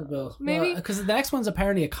bill? Double bill. Maybe? Because the next one's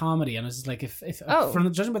apparently a comedy, and I was just like, if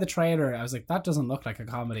from judging by the trailer, I was like, that doesn't look like a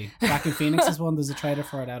comedy. Back in Phoenix's one, there's a trailer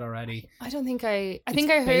for it out already. I think I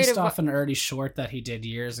heard based off an early short that he did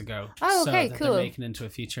years ago. Oh, okay, so cool. They're making it into a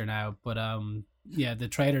feature now, but yeah, the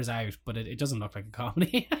trailer's out, but it doesn't look like a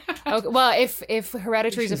comedy. Okay, well, if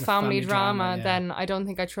Hereditary is a family drama, yeah. then I don't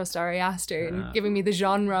think I trust Ari Aster in giving me the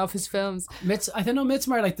genre of his films. I don't know,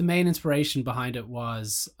 Midsommar, like the main inspiration behind it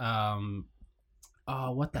was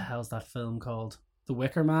what the hell's that film called? The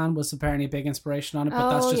Wicker Man was apparently a big inspiration on it,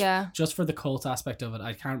 but that's just for the cult aspect of it.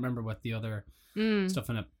 I can't remember what the other stuff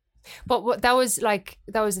in it. But that was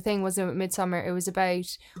the thing, wasn't it, with Midsommar? It was about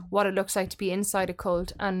what it looks like to be inside a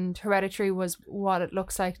cult, and Hereditary was what it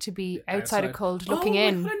looks like to be outside a cult, looking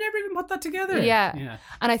in. I never even put that together. Yeah.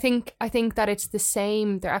 And I think that it's the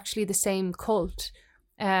same. They're actually the same cult.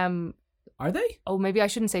 Are they? Oh, maybe I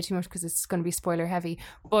shouldn't say too much because it's going to be spoiler heavy.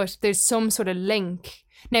 But there's some sort of link.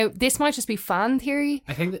 Now, this might just be fan theory.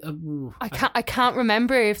 I think I can't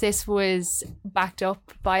remember if this was backed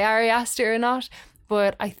up by Ari Aster or not.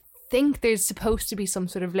 But I think there's supposed to be some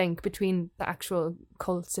sort of link between the actual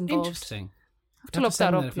cults involved. Interesting. I have to look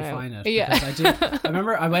that up now. Find it, I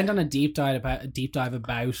remember I went on a deep dive about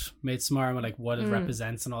Midsommar and like what it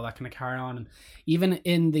represents and all that kind of carry on. And even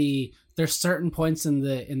there's certain points in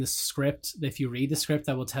the script, if you read the script,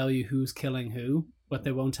 that will tell you who's killing who, but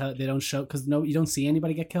they don't show, because you don't see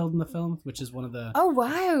anybody get killed in the film, which is one of the. Oh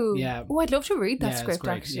wow! Yeah. Oh, I'd love to read that script. It's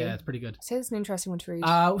great. Actually, yeah, it's pretty good. So it's an interesting one to read.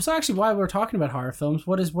 So actually, while we're talking about horror films,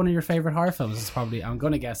 what is one of your favorite horror films? I'm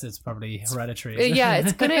gonna guess it's probably Hereditary. Yeah,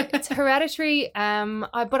 it's Hereditary.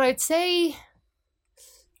 But I'd say,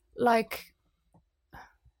 like,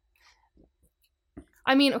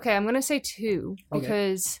 I mean, okay, I'm gonna say two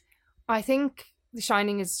because I think The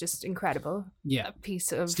Shining is just incredible. Yeah. A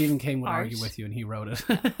piece of Stephen King would art. argue with you, and he wrote it.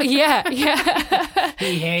 Yeah.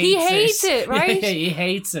 He hates it, right? Yeah, he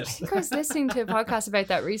hates it. I think I was listening to a podcast about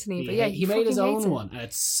that recently, but he made his own one, and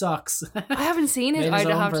it sucks. I haven't seen it. I'd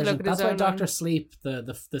have to look at his own. That's why Dr. Sleep,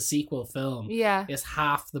 the sequel film, is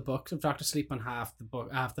half the book of Dr. Sleep and half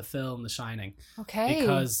the film, The Shining. Okay.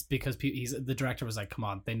 Because the director was like, come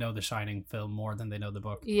on, they know the Shining film more than they know the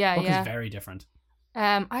book. Yeah, the book is very different.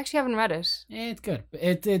 I actually haven't read it. It's good.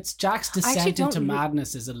 It's Jack's descent into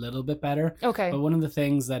madness is a little bit better. Okay. But one of the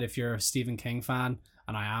things that if you're a Stephen King fan,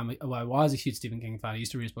 and I was a huge Stephen King fan, I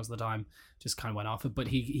used to read his books all the time, just kind of went off it, but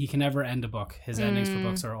he can never end a book. His endings for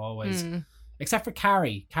books are always, except for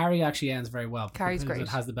Carrie. Carrie actually ends very well. Carrie's great. It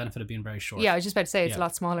has the benefit of being very short. Yeah, I was just about to say it's a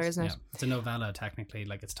lot smaller, isn't it? Yeah. It's a novella technically,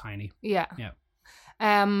 like it's tiny. Yeah. Yeah.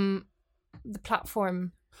 The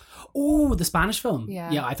Platform. Oh, the Spanish film.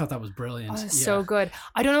 Yeah, I thought that was brilliant. So good.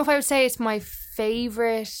 I don't know if I would say it's my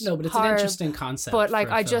favorite. No, but it's horror, an interesting concept. But like,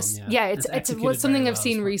 it was something I've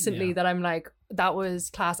seen recently that I'm like, that was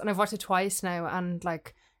class, and I've watched it twice now, and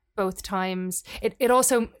like both times, it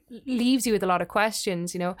also leaves you with a lot of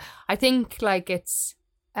questions. You know, I think like it's.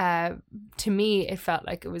 To me, it felt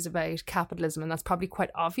like it was about capitalism, and that's probably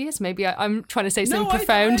quite obvious. Maybe I'm trying to say something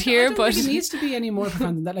profound here, I don't but think it needs to be any more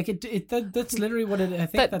profound than that. Like that's literally what it. I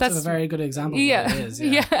think that's a very good example of what it is.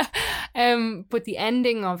 Yeah. But the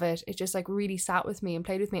ending of it just like really sat with me and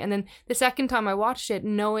played with me. And then the second time I watched it,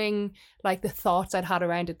 knowing like the thoughts I'd had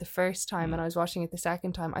around it the first time, and I was watching it the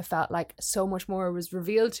second time, I felt like so much more was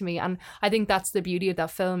revealed to me. And I think that's the beauty of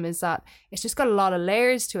that film, is that it's just got a lot of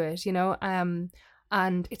layers to it, you know.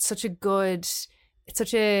 And it's just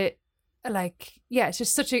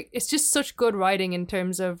such good writing in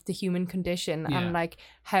terms of the human condition and like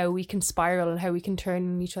how we can spiral and how we can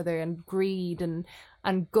turn on each other, and greed and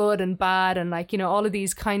good and bad, and like, you know, all of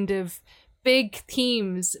these kind of big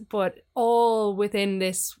themes, but all within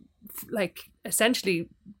this like essentially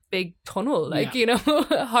big tunnel, like, you know,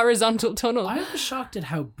 horizontal tunnel. I was shocked at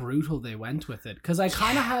how brutal they went with it, because I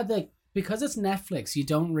kind of had because it's Netflix, you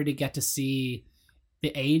don't really get to see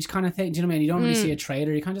the age kind of thing. Do you know what I mean? You don't really see a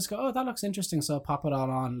trailer. You kind of just go, oh, that looks interesting, so I'll pop it all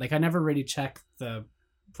on. Like, I never really checked the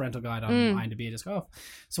parental guide on IMDb. I just go, oh.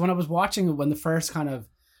 So when I was watching it, when the first kind of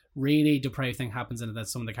really depraved thing happens in it that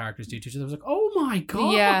some of the characters do to each other, I was like, oh my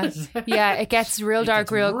god. Yeah, it gets real dark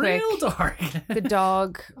real quick. Real dark. The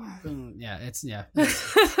dog. Yeah, it's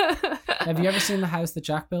Have you ever seen The House That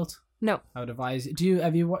Jack Built? No. I would advise. Are you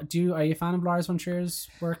a fan of Lars von Trier's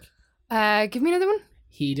work? Give me another one.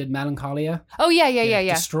 He did Melancholia. Oh,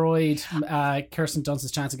 yeah. Destroyed Kirsten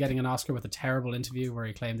Dunst's chance of getting an Oscar with a terrible interview where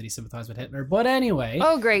he claimed that he sympathized with Hitler. But anyway.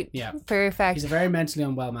 Oh, great. Yeah. Perfect. He's a very mentally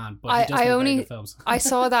unwell man, but he does make very good films. I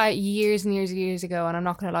saw that years and years ago, and I'm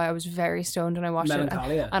not going to lie, I was very stoned when I watched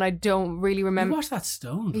Melancholia. it. And I don't really remember. You watched that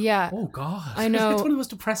stoned? Yeah. Oh, God. I know. It's one of the most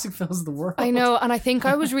depressing films in the world. I know, and I think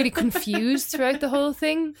I was really confused throughout the whole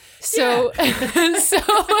thing. So, because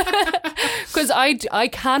I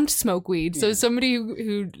can't smoke weed. So somebody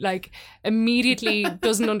who like immediately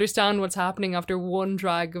doesn't understand what's happening after one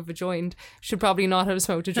drag of a joint should probably not have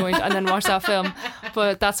smoked a joint and then watch that film.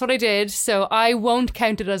 But that's what I did. So I won't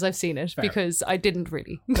count it as I've seen it. Fair. Because I didn't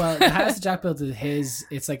really. Well, The House That Jack Built is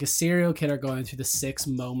it's like a serial killer going through the 6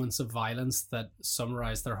 moments of violence that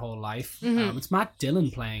summarize their whole life. It's Matt Dillon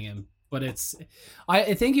playing him. But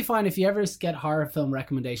I think you find if you ever get horror film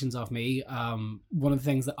recommendations off me, one of the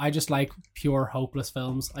things that I just like pure hopeless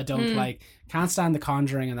films. I don't can't stand The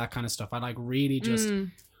Conjuring and that kind of stuff. I like really just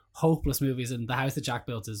hopeless movies, and The House That Jack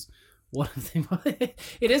Built is one of them.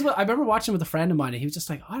 It is what I remember watching with a friend of mine, and he was just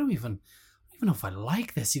like, I don't even know if I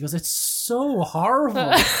like this. He goes, it's so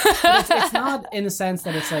horrible. But it's not in the sense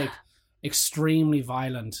that it's like extremely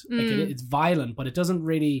violent. Like it's violent, but it doesn't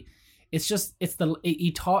really. It's just it's the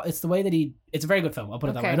way that it's a very good film. I'll put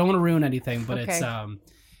it that way. I don't want to ruin anything, but it's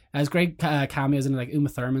has great cameos in it. Like Uma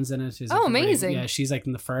Thurman's in it. She's amazing! Yeah, she's like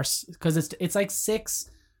in the first because it's like 6.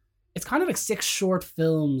 It's kind of like 6 short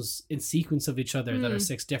films in sequence of each other that are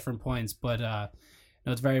 6 different points. But no,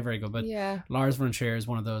 it's very, very good. But Lars von Trier is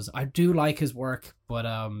one of those. I do like his work, but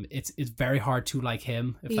it's very hard to like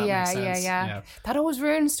him. If that makes sense. Yeah. That always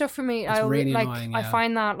ruins stuff for me. It's really annoying. I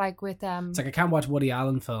find that like with it's like I can't watch Woody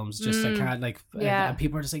Allen films. Just I can't like. And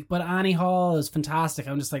people are just like, but Annie Hall is fantastic.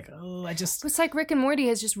 I'm just like, It's like Rick and Morty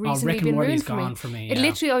has just recently Rick and been Morty's ruined gone for me. It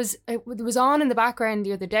literally it was on in the background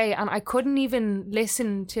the other day, and I couldn't even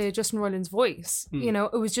listen to Justin Roiland's voice. You know,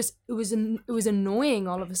 it was annoying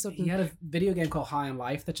all of a sudden. He had a video game called High on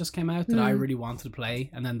Life that just came out that I really wanted to play,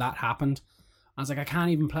 and then that happened. I was like, I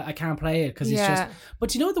can't play it because he's just.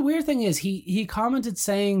 But you know what the weird thing is? He commented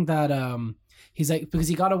saying that he's like, because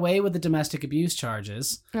he got away with the domestic abuse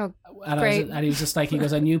charges. Oh, and great. And he was just like, he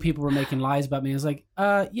goes, I knew people were making lies about me. I was like,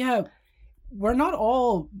 yeah, we're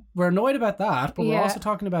annoyed about that, but we're also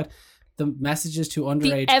talking about the messages to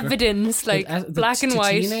underage the evidence, black and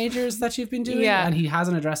white teenagers that you've been doing, and he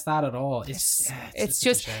hasn't addressed that at all. It's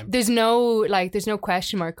just there's no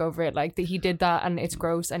question mark over it. Like that he did that, and it's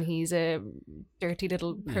gross, and he's a dirty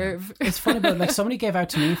little perv. It's funny, but like somebody gave out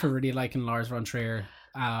to me for really liking Lars von Trier.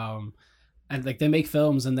 And like they make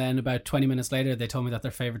films, and then about 20 minutes later, they told me that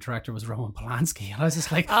their favorite director was Roman Polanski, and I was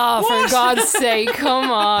just like, "Oh, what? For God's sake,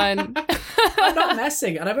 come on!" I'm not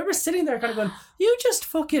messing. And I remember sitting there, kind of going, "You just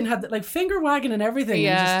fucking had like finger wagging and everything."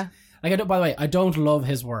 Yeah. And just, by the way, I don't love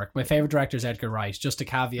his work. My favorite director is Edgar Wright. Just a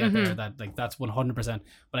caveat there that like that's 100%.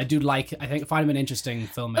 But I do find him an interesting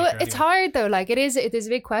filmmaker. Well, it's hard though. Like there's a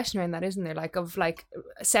big question around that, isn't there? Like of like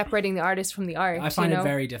separating the artist from the art. I find it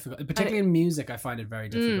very difficult, particularly in music. I find it very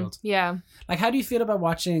difficult. Yeah. Like, how do you feel about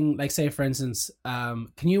watching? Like, say for instance, are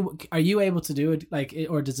you able to do it? Like,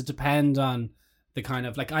 or does it depend on the kind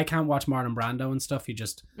of like I can't watch Marlon Brando and stuff. He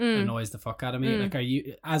just annoys the fuck out of me. Like, are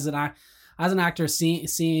you as an actor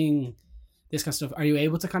seeing this kind of stuff, are you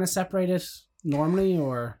able to kind of separate it normally,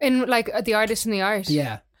 or in like the artist and the art?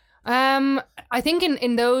 Yeah. I think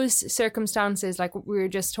in those circumstances, like we were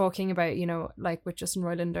just talking about, you know, like with Justin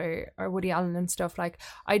Roiland or Woody Allen and stuff, like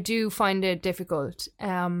I do find it difficult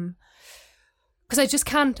because I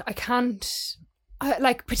can't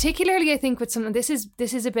like particularly I think with something this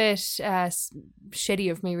is a bit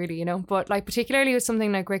shitty of me really, you know, but like particularly with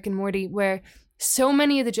something like Rick and Morty where so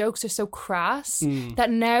many of the jokes are so crass that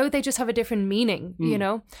now they just have a different meaning, you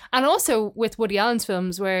know? And also with Woody Allen's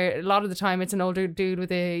films where a lot of the time it's an older dude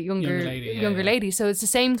with a younger lady. So it's the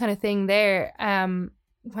same kind of thing there.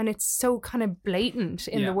 When it's so kind of blatant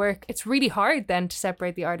in the work, it's really hard then to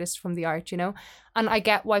separate the artist from the art, you know? And I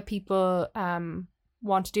get why people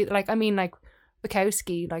want to do that. Like, I mean, like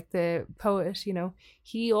Bukowski, like the poet, you know,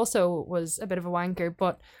 he also was a bit of a wanker,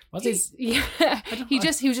 but he was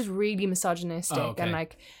just really misogynistic and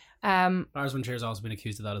like Lars von Trier's also been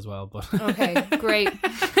accused of that as well, but okay, great.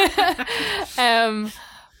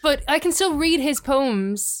 But I can still read his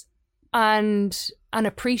poems and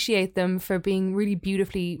appreciate them for being really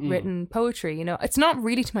beautifully written poetry, you know. It's not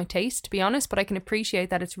really to my taste, to be honest, but I can appreciate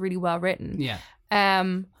that it's really well written.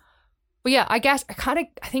 But yeah, I guess I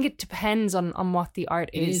think it depends on what the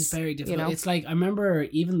art is. It is very difficult. You know? It's like, I remember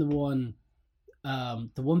even the one,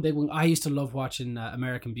 the one big one, I used to love watching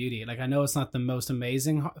American Beauty. Like, I know it's not the most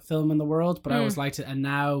amazing film in the world, but I always liked it. And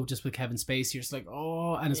now just with Kevin Spacey, you're just like,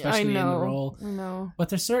 oh, and especially in the role. I know. But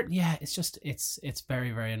there's certain, it's just, it's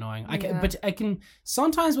very, very annoying. But I can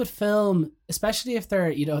sometimes with film, especially if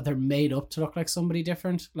they're, they're made up to look like somebody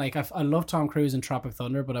different. Like, I love Tom Cruise in Tropic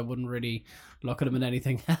Thunder, but I wouldn't really look at him in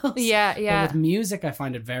anything else. Yeah. But with music, I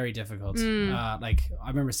find it very difficult. Like, I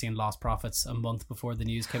remember seeing Lost Prophets a month before the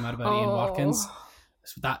news came out about Ian Watkins.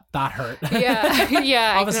 So that hurt.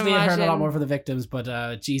 Yeah. Obviously, it hurt a lot more for the victims,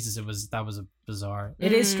 but Jesus, that was bizarre.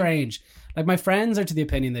 It is strange. Like, my friends are to the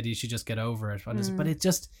opinion that you should just get over it, but it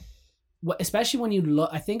just, especially when you look,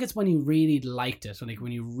 I think it's when you really liked it, like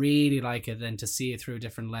when you really like it, then to see it through a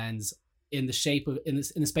different lens in the shape of in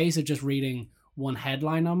the space of just reading one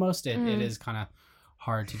headline almost, it is kind of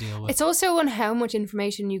hard to deal with. It's also on how much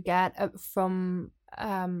information you get from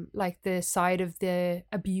like the side of the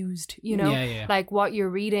abused, like what you're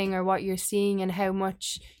reading or what you're seeing and how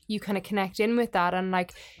much you kind of connect in with that. And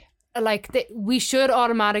we should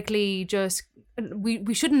automatically just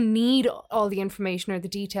we shouldn't need all the information or the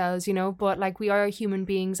details, but like, we are human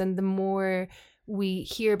beings, and the more we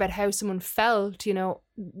hear about how someone felt,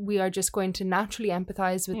 we are just going to naturally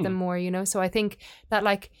empathize with them more, so I think that,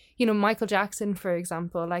 like, Michael Jackson, for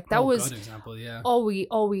example, like, that was good example, yeah. all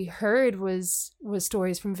we heard was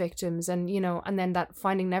stories from victims, and and then that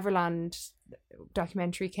Finding Neverland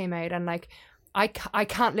documentary came out, and like, I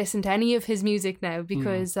can't listen to any of his music now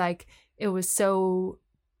because like, it was so,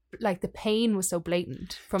 like, the pain was so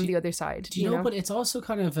blatant from the other side. Do you know? But it's also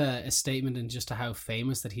kind of a statement in just to how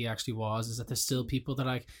famous that he actually was, is that there's still people that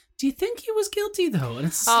are like, do you think he was guilty though? And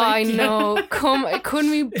it's I know.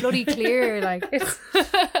 Couldn't we bloody clear? Like, it's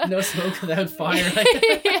no smoke without fire.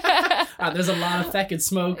 Like, there's a lot of feckin'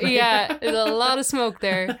 smoke. Right? Yeah, there's a lot of smoke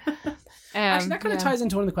there. Actually, that kind of ties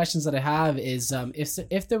into one of the questions that I have is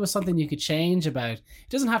if there was something you could change about, it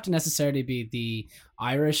doesn't have to necessarily be the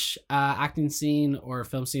Irish acting scene or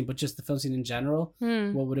film scene, but just the film scene in general,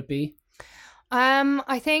 what would it be?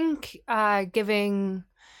 I think giving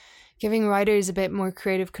writers a bit more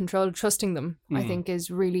creative control, trusting them, I think is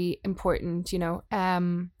really important,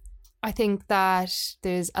 I think that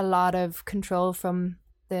there's a lot of control from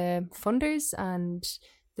the funders and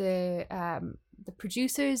the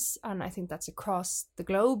producers, and I think that's across the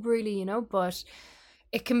globe really, but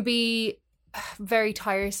it can be very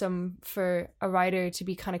tiresome for a writer to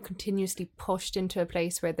be kind of continuously pushed into a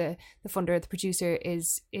place where the funder or the producer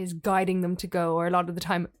is guiding them to go, or a lot of the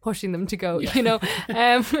time pushing them to go.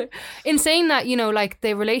 In saying that, like,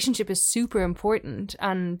 the relationship is super important,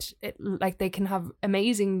 and like, they can have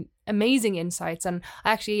amazing insights. And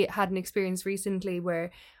I actually had an experience recently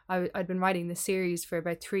where I'd been writing this series for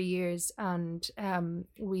about 3 years, and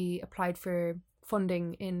we applied for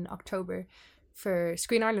funding in October for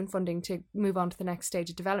Screen Ireland funding to move on to the next stage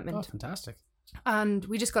of development. Oh, fantastic. And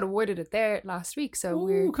we just got awarded it there last week. So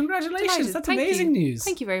we're congratulations. Delighted. That's amazing news.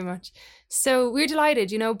 Thank you very much. So we're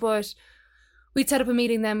delighted, but we'd set up a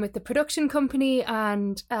meeting then with the production company,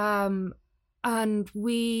 and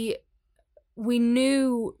we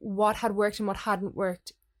knew what had worked and what hadn't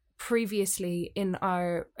worked previously in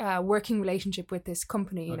our working relationship with this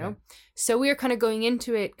company, you know. So we were kind of going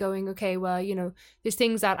into it going, okay, well, there's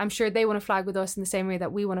things that I'm sure they want to flag with us in the same way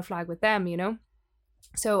that we want to flag with them,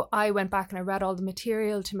 So I went back and I read all the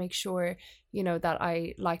material to make sure, that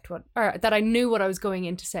I that I knew what I was going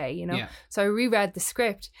in to say, Yeah. So I reread the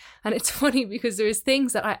script, and it's funny because there was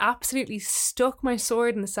things that I absolutely stuck my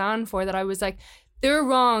sword in the sand for, that I was like, they're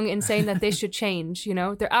wrong in saying that this should change,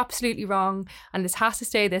 They're absolutely wrong, and this has to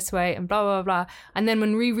stay this way, and blah, blah, blah. And then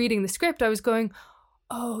when rereading the script, I was going,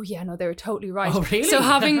 oh yeah, no, they were totally right. Oh, really? So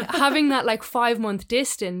having that like 5-month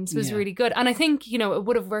distance was really good. And I think, it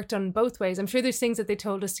would have worked on both ways. I'm sure there's things that they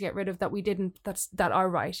told us to get rid of that we didn't, that are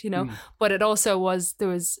right, But it also there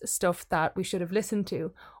was stuff that we should have listened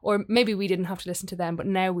to, or maybe we didn't have to listen to them, but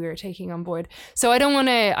now we are taking on board. So I don't want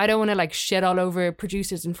to like shit all over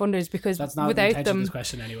producers and funders, because that's not without the intention them, of this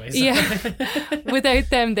question anyway. So. Yeah, without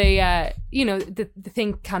them, they the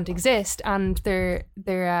thing can't exist, and their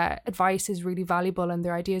advice is really valuable, and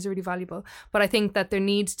their ideas are really valuable. But I think that there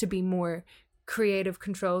needs to be more creative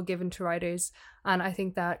control given to writers, and I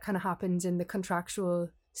think that kind of happens in the contractual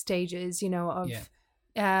stages, of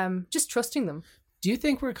just trusting them. Do you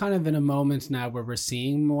think we're kind of in a moment now where we're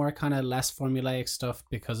seeing more kind of less formulaic stuff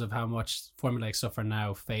because of how much formulaic stuff are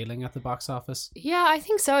now failing at the box office? Yeah, I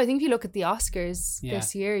think so. I think if you look at the Oscars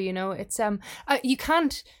this year, it's you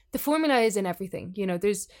can't, the formula is in everything.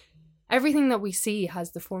 There's everything that we see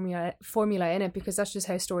has the formula in it, because that's just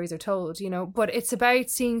how stories are told, you know. But it's about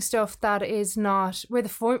seeing stuff that is not, where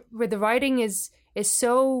the writing is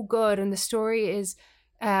so good and the story is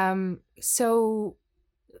so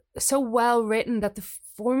well written that the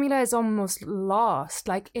formula is almost lost.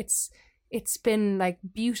 Like it's been like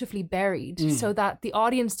beautifully buried, so that the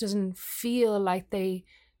audience doesn't feel like they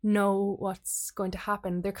know what's going to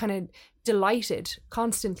happen. They're kind of delighted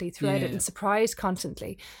constantly throughout it and surprised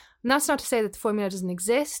constantly. And that's not to say that the formula doesn't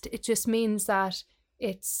exist. It just means that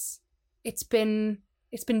it's been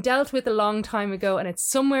dealt with a long time ago, and it's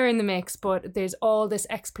somewhere in the mix, but there's all this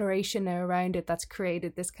exploration now around it that's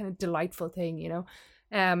created this kind of delightful thing, you know.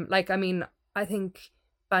 I think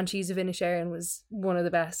Banshees of Inisherin was one of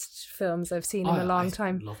the best films I've seen in a long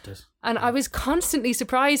time. Loved it. And I was constantly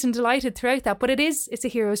surprised and delighted throughout that. But it's a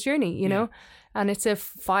hero's journey, you know, and it's a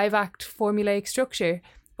 5-act formulaic structure.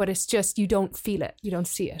 But it's just, you don't feel it, you don't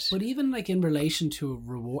see it. But even like in relation to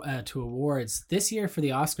awards, this year for the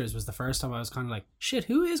Oscars was the first time I was kind of like, shit,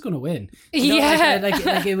 who is going to win? You know,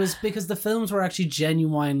 like it was because the films were actually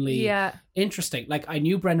genuinely interesting. Like I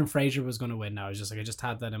knew Brendan Fraser was going to win. Now I was just like, I just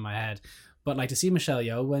had that in my head. But like to see Michelle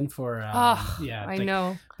Yeoh win for I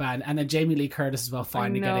know, and then Jamie Lee Curtis as well,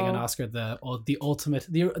 finally getting an Oscar, the ultimate,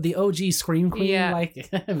 the OG Scream Queen, like it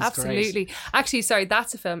was absolutely great. Actually, sorry,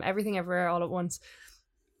 that's a film, Everything Everywhere All at Once.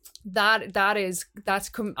 I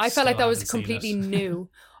felt like that was completely new.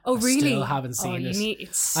 Oh really? Still haven't seen it.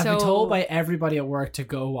 I've been told by everybody at work to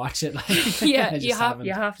go watch it. Like, you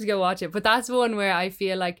have to go watch it. But that's one where I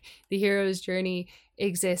feel like the hero's journey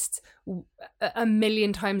exists a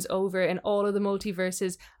million times over in all of the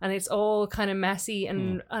multiverses, and it's all kind of messy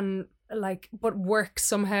and like, but works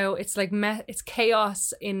somehow. It's like it's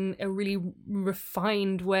chaos in a really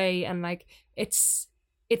refined way, and like it's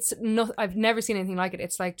not, I've never seen anything like it.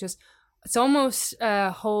 It's like it's almost a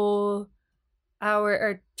whole hour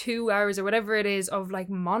or 2 hours or whatever it is of like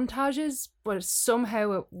montages, but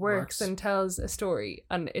somehow it works and tells a story,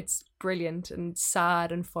 and it's brilliant and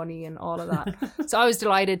sad and funny and all of that. So I was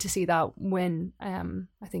delighted to see that win.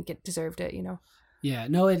 I think it deserved it, you know. Yeah,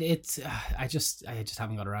 no, it's I just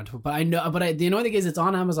haven't got around to it. But I know, the annoying thing is it's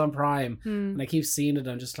on Amazon Prime, and I keep seeing it.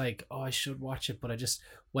 I'm just like, oh, I should watch it, but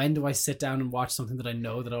when do I sit down and watch something that I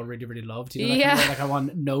know that I really, really loved? You know, like I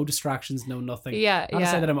want no distractions, no nothing. Not to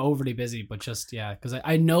say that I'm overly busy, but just because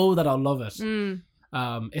I know that I'll love it.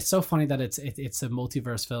 It's so funny that it's a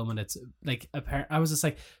multiverse film, and it's like I was just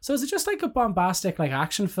like, so is it just like a bombastic like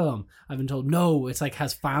action film? I've been told no, it's like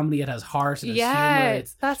has family, it has heart, it has humor,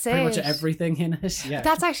 it's pretty much everything in it. Yeah,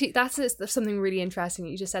 that's something really interesting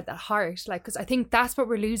that you just said, that heart, like, because I think that's what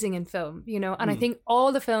we're losing in film, you know. And I think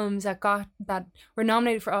all the films that were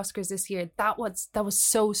nominated for Oscars this year, that was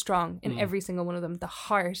so strong in every single one of them. The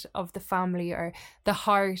heart of the family, or the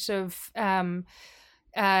heart of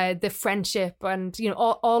the friendship, and you know,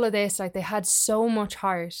 all of this, like they had so much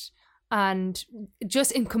heart. And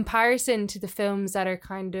just in comparison to the films that are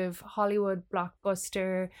kind of Hollywood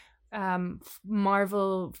blockbuster,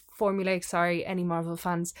 Marvel formulaic, sorry any Marvel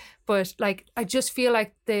fans, but like I just feel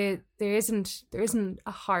like there isn't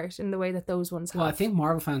a heart in the way that those ones have. Well, I think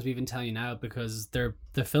Marvel fans will even tell you now, because the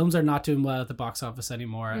films are not doing well at the box office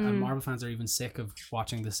anymore, and Marvel fans are even sick of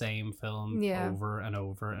watching the same film over and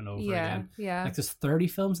over and over again. Like there's 30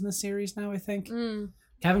 films in the series now, I think.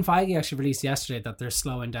 Kevin Feige actually released yesterday that they're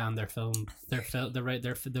slowing down the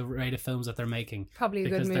rate of films that they're making. Probably a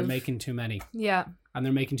good move, because they're making too many. Yeah. And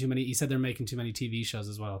they're making too many. He said they're making too many TV shows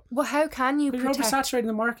as well. Well, how can you protect? You're oversaturating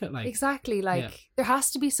the market, like exactly. Like there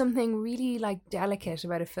has to be something really like delicate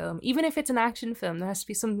about a film, even if it's an action film. There has to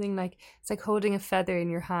be something like, it's like holding a feather in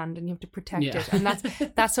your hand, and you have to protect it. And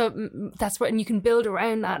that's what, and you can build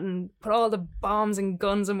around that and put all the bombs and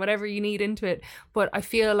guns and whatever you need into it. But I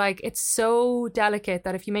feel like it's so delicate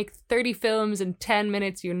that if you make 30 films in 10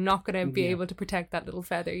 minutes, you're not going to be able to protect that little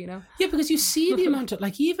feather, you know? Yeah, because you see the amount of,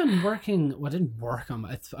 like, even working. Well, I didn't work.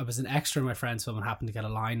 I was an extra in my friend's film and happened to get a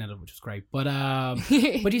line in it, which was great. But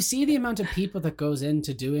but you see the amount of people that goes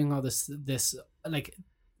into doing all this like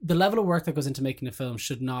the level of work that goes into making a film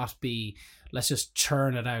should not be, let's just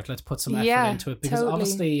churn it out, let's put some effort into it, because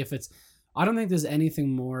obviously if it's, I don't think there's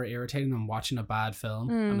anything more irritating than watching a bad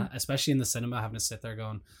film, and especially in the cinema, having to sit there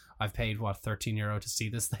going, I've paid €13 to see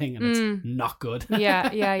this thing, and it's not good.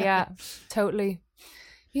 yeah totally.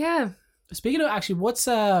 Yeah. Speaking of, actually, what's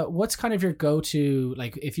kind of your go-to,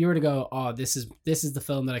 like if you were to go, oh, this is the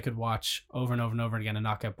film that I could watch over and over and over again and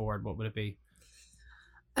not get bored, what would it be?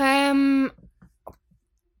 Pan's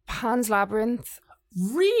Labyrinth.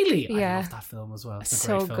 Really? Yeah. I love that film as well. It's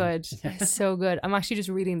so a great film. Good. It's so good. I'm actually just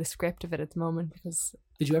reading the script of it at the moment because.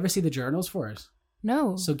 Did you ever see the journals for it?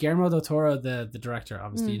 No. So Guillermo del Toro, the director,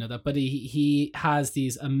 obviously you know that, but he has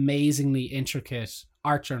these amazingly intricate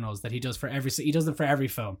art journals that he does for every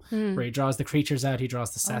film, where he draws the creatures out, he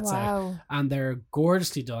draws the sets out, and they're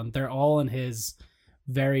gorgeously done. They're all in his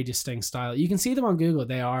very distinct style. You can see them on Google.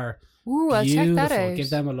 They are I'll check that out. Give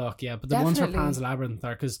them a look. Yeah, but the ones for Pan's Labyrinth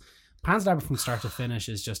are, because Pan's Labyrinth from start to finish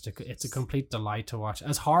is just it's a complete delight to watch.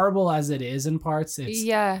 As horrible as it is in parts, it's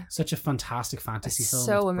such a fantastic fantasy film.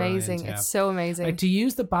 So amazing. It's so amazing. Like, to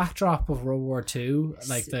use the backdrop of World War II,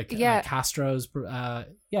 like the like Castro's Fidel,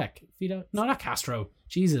 no, not Castro,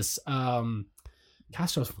 Jesus,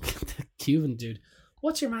 Castro's the Cuban dude.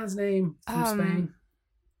 What's your man's name from Spain?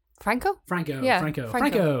 Franco. Yeah,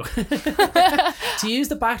 Franco. To use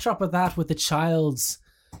the backdrop of that with the child's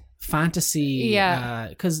fantasy,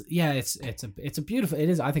 because it's a beautiful, it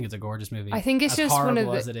is, I think it's a gorgeous movie. I think it's just one of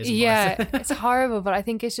the, as it is, it's horrible, but I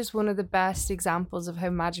think it's just one of the best examples of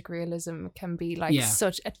how magic realism can be like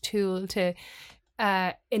such a tool to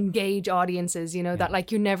engage audiences, you know, that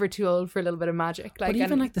like you're never too old for a little bit of magic. Like, but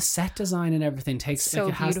even like the set design and everything takes so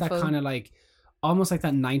like, it has beautiful. that kind of like almost like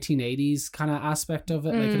that 1980s kind of aspect of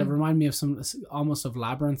it. Like it reminded me of some almost of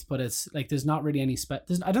Labyrinth, but it's like there's not really any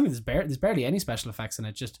I don't think there's barely any special effects in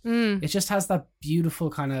it. It just has that beautiful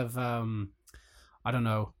kind of I don't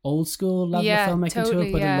know, old school level of filmmaking to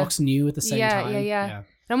it, but it looks new at the same time. Yeah.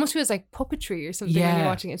 It almost feels like puppetry or something when you're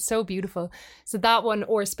watching it. It's so beautiful. So that one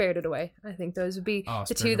or Spirited Away, I think those would be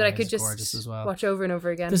the two that I could just watch over and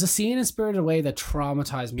over again. There's a scene in Spirited Away that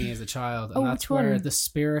traumatized me as a child, and that's where the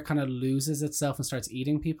spirit kind of loses itself and starts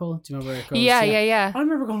eating people. Do you remember where it goes? Yeah. I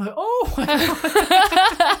remember going like, oh my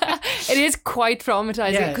God. It is quite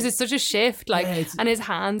traumatizing because it's such a shift, like, and his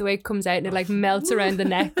hand, the way it comes out and it like melts around the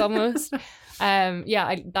neck almost.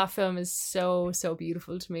 That film is so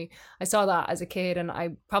beautiful to me. I saw that as a kid and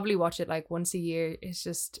I probably watch it like once a year. It's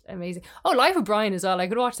just amazing. Oh, Life of Brian as well. I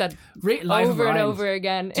could watch that over and over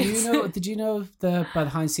again. Did you know the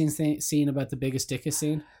behind the scenes scene about the biggest dickest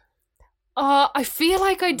scene? I feel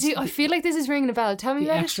like I do. I feel like this is ringing a bell. Tell me the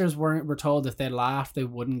about it. extras were told if they laughed they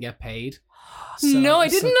wouldn't get paid. No, I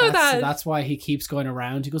didn't know that. So that's why he keeps going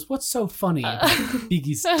around. He goes, "What's so funny about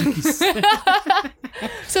Biggie's dickies?"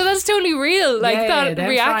 So that's totally real. Like that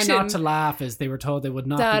reaction. Trying not to laugh is they were told they would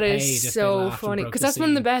not be paid. That is so funny because that's one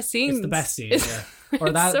of the best scenes. It's the best scene. Yeah. Or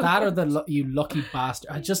that or the you lucky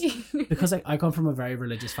bastard. I just because I come from a very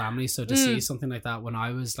religious family, so to see something like that when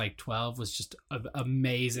I was like 12 was just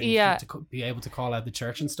amazing. To be able to call out the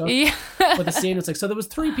church and stuff. Yeah. But the scene was like, so there was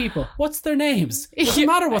 3 people. What's their names? It doesn't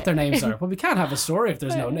matter what their names are. Well, we can't have a story if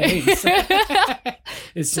there's no names.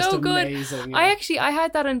 It's just so amazing. Yeah. I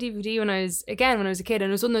had that on DVD when I was a kid,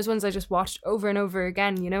 and it was one of those ones I just watched over and over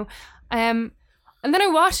again. You know. And then I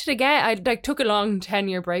watched it again. I like took a long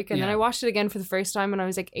 10-year break, and then I watched it again for the first time when I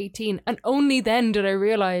was like 18. And only then did I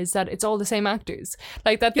realize that it's all the same actors,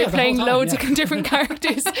 like that they're playing loads of different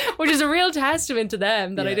characters, which is a real testament to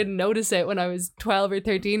them that I didn't notice it when I was 12 or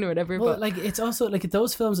 13 or whatever. Well, but like it's also like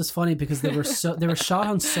those films is funny because they were shot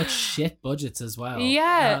on such shit budgets as well.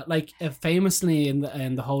 Yeah, famously in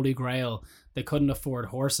the Holy Grail, they couldn't afford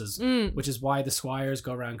horses, which is why the squires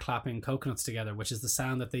go around clapping coconuts together, which is the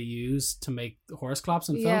sound that they use to make horse claps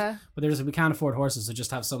in films. Yeah. But we can't afford horses, so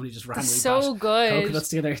just have somebody just randomly bash coconuts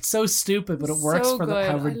together. It's so stupid, but it works for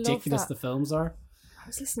how ridiculous the films are. I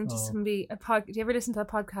was listening to somebody, do you ever listen to that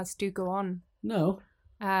podcast, Do Go On? No.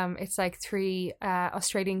 It's like 3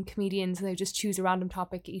 Australian comedians, and they just choose a random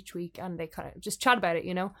topic each week and they kind of just chat about it,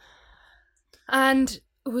 you know? And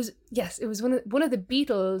it was one of the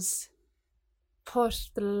Beatles put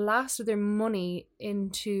the last of their money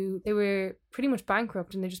into, they were pretty much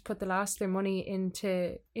bankrupt, and they just put the last of their money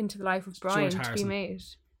into the life of Brian to be made.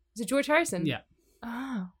 Is it George Harrison? Yeah.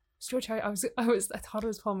 Oh, it's George Harrison. I thought it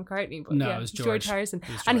was Paul McCartney, but no, it was George Harrison.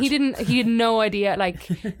 And he had no idea, like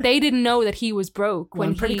they didn't know that he was broke. Well,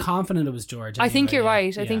 I'm pretty confident it was George. Anyway, I think you're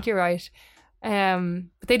right. I think you're right.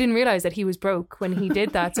 But they didn't realize that he was broke when he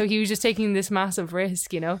did that, so he was just taking this massive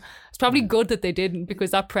risk, you know. It's probably good that they didn't,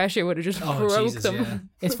 because that pressure would have just broke them. Yeah.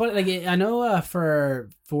 It's funny, like I know for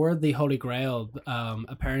the Holy Grail,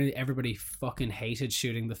 apparently everybody fucking hated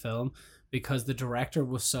shooting the film because the director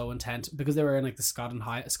was so intent, because they were in like the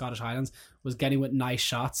Scottish Highlands, was getting with nice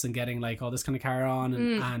shots and getting like all this kind of carry on,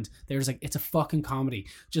 and they were like, it's a fucking comedy,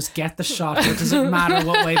 just get the shot. It doesn't matter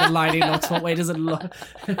what way the lighting looks, what way does it look,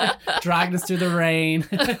 dragging us through the rain.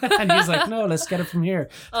 And he's like, no, let's get it from here.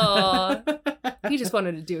 Oh, he just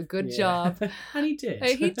wanted to do a good job, and he did.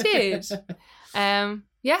 He did. I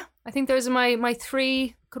think those are my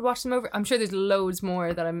 3. Could watch them over. I'm sure there's loads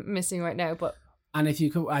more that I'm missing right now, but. And if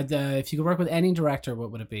you could work with any director,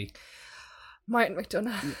 what would it be? Martin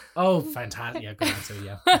McDonagh. Oh, fantastic. Yeah, good answer,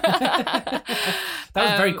 yeah. That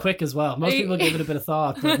was very quick as well. Most people gave it a bit of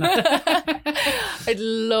thought. But I'd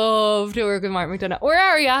love to work with Martin McDonagh. Or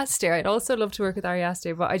Ari Aster. I'd also love to work with Ari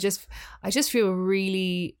Aster. But I just feel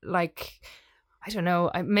really like, I don't know,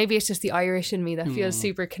 maybe it's just the Irish in me that feels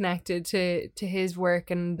super connected to his work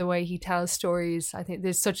and the way he tells stories. I think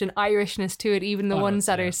there's such an Irishness to it, even the ones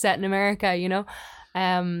that are set in America, you know.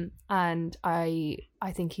 And I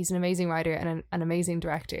think he's an amazing writer and an amazing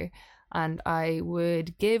director, and I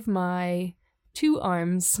would give my 2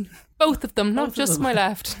 arms, both of them, not just my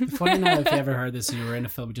left. Funny now, if you ever heard this and you were in a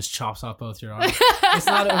film, it just chops off both your arms. It's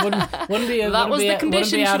not. It wouldn't be. That was the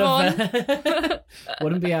condition, Siobhán.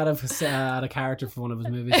 Wouldn't be out of character for one of his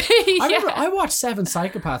movies. I remember I watched 7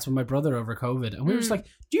 Psychopaths with my brother over COVID, and we were just like,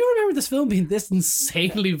 "Do you remember this film being this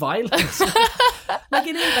insanely violent?" Like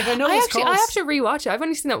it is. Like I know. I have to rewatch it. I've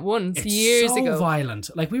only seen it once years ago. So violent.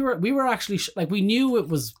 Like we were actually like we knew it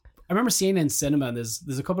was. I remember seeing it in cinema, and there's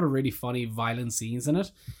a couple of really funny violent scenes in it,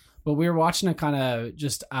 but we were watching it kind of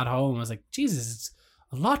just at home. I was like, Jesus, it's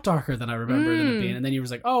a lot darker than I remember it being. And then you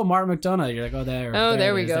was like, oh, Martin McDonagh. You're like, oh,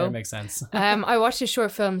 there we go. That makes sense. I watched a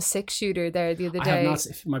short film, 6-Shooter, there the other day. I have not.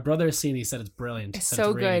 My brother has seen it. He said it's brilliant. It's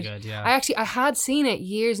so really good. Yeah. I had seen it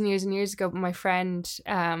years and years and years ago, but my friend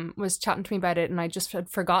was chatting to me about it, and I just had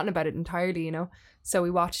forgotten about it entirely, you know. So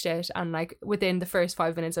we watched it, and like within the first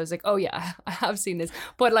 5 minutes I was like, oh yeah, I have seen this.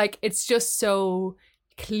 But like it's just so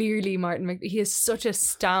clearly he has such a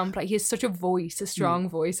stamp, like he has such a voice, a strong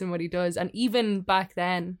voice in what he does. And even back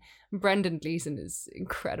then, Brendan Gleeson is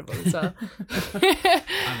incredible as well.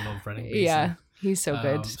 I love Brendan Gleeson. Yeah, he's so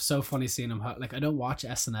good. So funny seeing him. Like I don't watch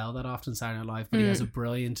SNL that often, Saturday Night Live, but he has a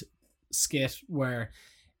brilliant skit where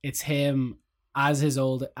it's him as his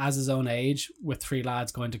own age with 3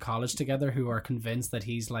 lads going to college together who are convinced that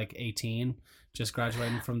he's like 18, just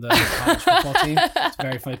graduating from the college football team. It's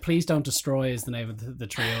very funny. Please Don't Destroy is the name of the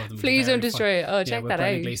trio of them. Please Don't Destroy. Oh, check that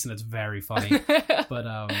Brendan out. Gleeson, it's very funny.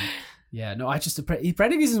 But yeah, no,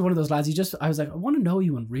 Brendan Gleeson is one of those lads. I was like, I want to know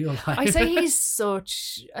you in real life. I say he's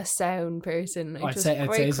such a sound person. Like, I'd say he's a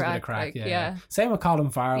bit of crack. Like, yeah. Same with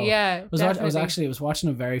Colin Farrell. Yeah, I was watching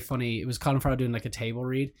a very funny. It was Colin Farrell doing like a table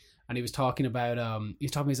read. And he was talking about,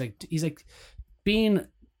 he's like, being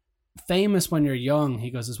famous when you're young, he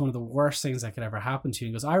goes, is one of the worst things that could ever happen to you.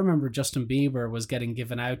 He goes, I remember Justin Bieber was getting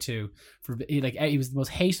given out to he was the most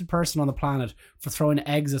hated person on the planet for throwing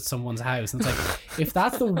eggs at someone's house. And it's like, if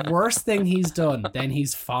that's the worst thing he's done, then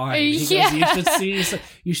he's fine. He goes,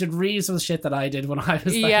 you should read some shit that I did when I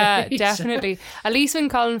was that age. Definitely. At least when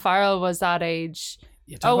Colin Farrell was that age.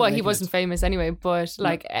 He wasn't famous anyway, but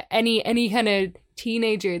like any kind of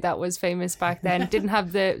teenager that was famous back then didn't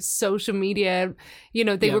have the social media, you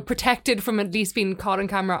know, they were protected from at least being caught on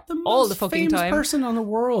camera all the fucking time. The most famous person on the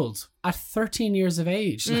world at 13 years of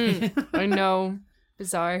age. I know.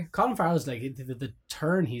 Bizarre. Colin Farrell's like the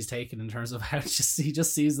turn he's taken in terms of how he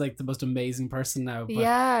just sees like the most amazing person now.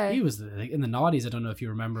 But he was like, in the noughties. I don't know if you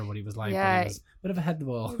remember what he was like. But he was a bit of a head the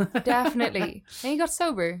ball. Definitely. And he got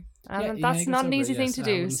sober. That's not an easy thing to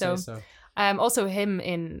do. So. Also him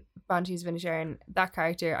in Banshees of Inisherin, that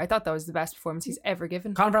character, I thought that was the best performance he's ever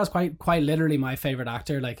given. Colin Farrell's quite literally my favorite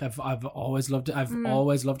actor. Like I've always loved it. I've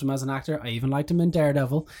always loved him as an actor. I even liked him in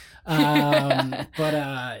Daredevil. But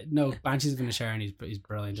no, Banshees of Inisherin, he's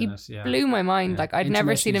brilliant in it. Yeah, blew my mind. Like I'd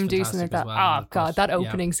never seen him do something like that. Well, god, that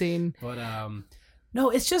opening scene. But no,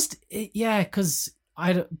 it's just because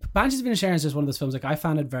Banshees of Inisherin is just one of those films. Like I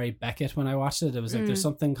found it very Beckett when I watched it. It was like there's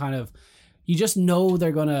something kind of. You just know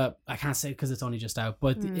they're gonna. I can't say it because it's only just out,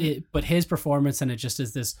 but but his performance in it just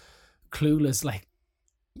is this clueless, like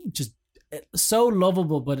just so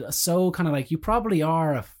lovable, but so kind of like you probably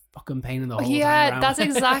are a fucking pain in the hole. Yeah, that's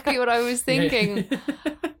exactly what I was thinking.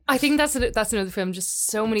 I think that's another film. Just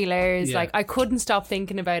so many layers. Yeah. Like I couldn't stop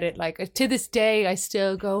thinking about it. Like to this day, I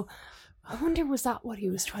still go. I wonder, was that what he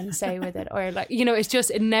was trying to say with it, or like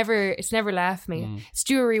it's never left me. It's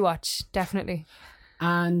due a rewatch, definitely.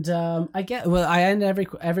 And I end every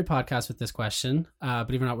podcast with this question,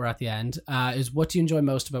 believe it or not, we're at the end, is what do you enjoy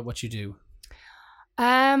most about what you do?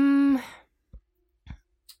 It's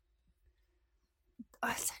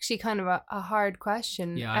actually kind of a hard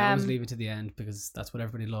question. Yeah, I always leave it to the end because that's what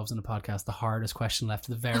everybody loves in a podcast, the hardest question left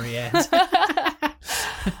to the very end.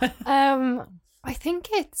 I think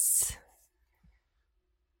it's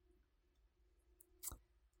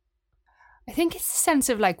the sense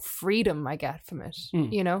of like freedom I get from it,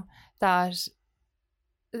 you know, that,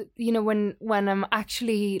 you know, when I'm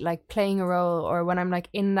actually like playing a role or when I'm like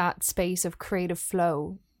in that space of creative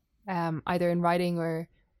flow, either in writing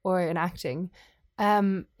or in acting,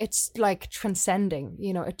 it's like transcending,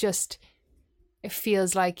 you know, it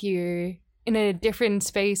feels like you're in a different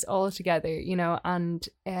space altogether, you know, and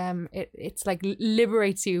it's like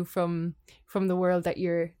liberates you from the world that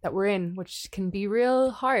we're in, which can be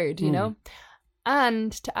real hard, you know.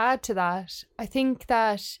 And to add to that, I think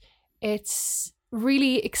that it's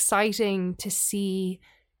really exciting to see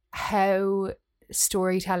how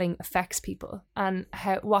storytelling affects people and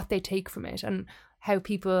what they take from it, and how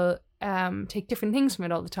people take different things from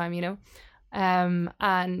it all the time, you know.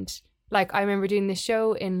 And like, I remember doing this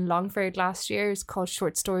show in Longford last year. It's called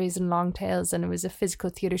Short Stories and Long Tales, and it was a physical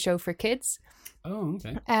theatre show for kids. Oh,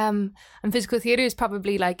 okay. And physical theatre is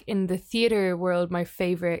probably, like, in the theatre world, my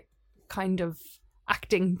favourite kind of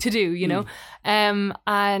acting to do, you know.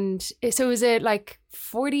 And so it was a like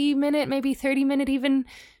 40-minute, maybe 30-minute even,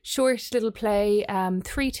 short little play,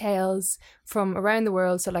 3 tales from around the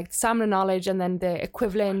world. So like the Salmon of Knowledge, and then the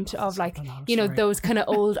equivalent of like, you know, those kind of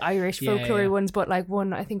old Irish folklore ones, but like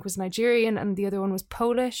one I think was Nigerian and the other one was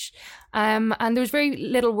Polish. And there was very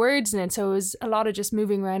little words in it, so it was a lot of just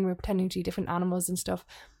moving around. We were pretending to be different animals and stuff.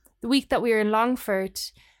 The week that we were in Longford,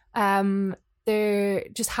 there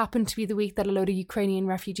just happened to be the week that a load of Ukrainian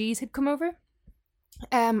refugees had come over.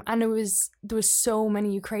 And there was so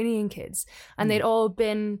many Ukrainian kids, and they'd all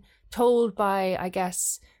been told by, I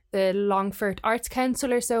guess, the Longford Arts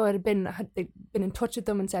Council or so, they'd been in touch with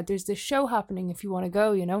them and said, there's this show happening if you want to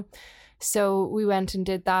go, you know. So we went and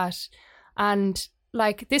did that, and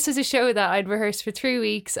like, this was a show that I'd rehearsed for 3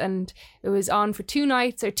 weeks, and it was on for 2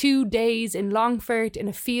 nights or 2 days in Longford in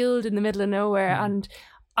a field in the middle of nowhere. And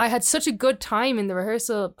I had such a good time in the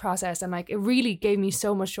rehearsal process, and like, it really gave me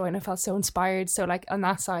so much joy, and I felt so inspired. So like, on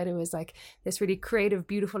that side, it was like this really creative,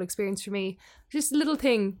 beautiful experience for me. Just a little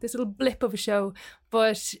thing, this little blip of a show,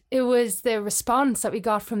 but it was the response that we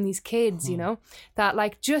got from these kids, you know, that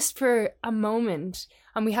like, just for a moment,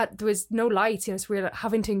 and there was no lights, you know, so we were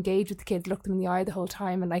having to engage with the kids, look them in the eye the whole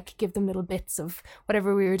time, and like give them little bits of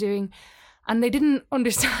whatever we were doing. And they didn't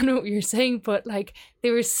understand what we were saying, but like, they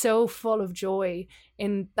were so full of joy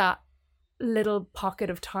in that little pocket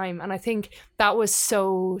of time. And I think that was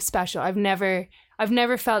so special. I've never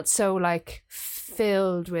felt so like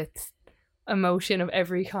filled with emotion of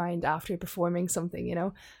every kind after performing something, you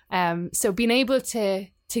know. So being able to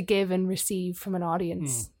give and receive from an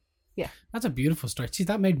audience. Yeah. That's a beautiful story. See,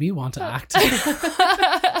 that made me want to act.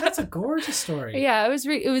 That's a gorgeous story. Yeah, I was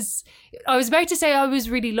about to say I was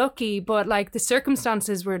really lucky, but like, the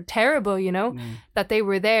circumstances were terrible, you know, that they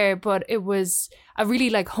were there, but it was a really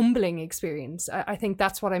like humbling experience. I think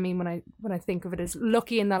that's what I mean when I think of it as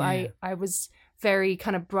lucky, in that I was very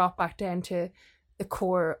kind of brought back down to the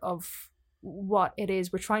core of what it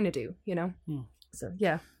is we're trying to do, you know. So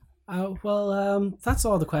yeah. That's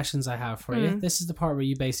all the questions I have for you. This is the part where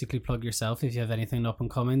you basically plug yourself if you have anything up and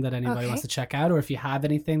coming that anybody wants to check out, or if you have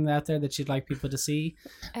anything out there that you'd like people to see.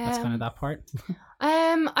 That's kind of that part.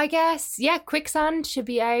 I guess, yeah, Quicksand should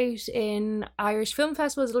be out in Irish film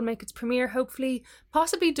festivals. It'll make its premiere, hopefully,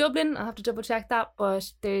 possibly Dublin. I'll have to double check that,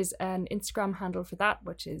 but there's an Instagram handle for that,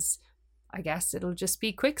 which is, I guess it'll just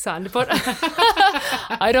be Quicksand, but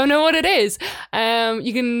I don't know what it is.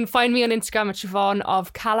 You can find me on Instagram at Siobhán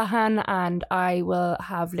of Callaghan, and I will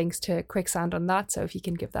have links to Quicksand on that. So if you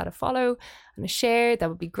can give that a follow and a share, that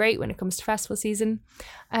would be great when it comes to festival season.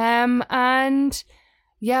 And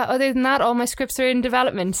yeah, other than that, all my scripts are in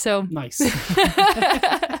development. So nice. It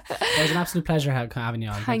was an absolute pleasure having you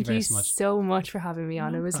on. Thank you so much. So much for having me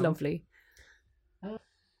on. It was lovely.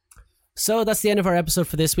 So that's the end of our episode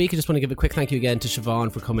for this week. I just want to give a quick thank you again to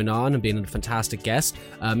Siobhán for coming on and being a fantastic guest.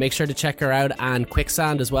 Make sure to check her out, and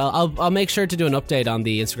Quicksand as well. I'll make sure to do an update on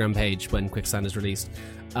the Instagram page when Quicksand is released.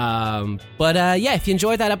 Yeah, if you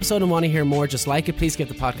enjoyed that episode and want to hear more just like it, please give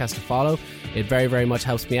the podcast a follow. It very, very much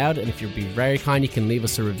helps me out, and if you're being very kind, you can leave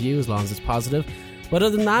us a review as long as it's positive. But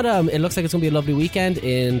other than that, it looks like it's going to be a lovely weekend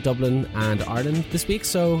in Dublin and Ireland this week,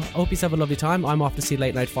 so I hope you have a lovely time. I'm off to see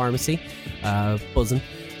Late Night Pharmacy, buzzing.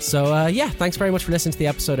 So yeah, thanks very much for listening to the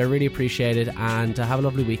episode. I really appreciate it, and have a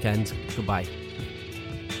lovely weekend. Goodbye.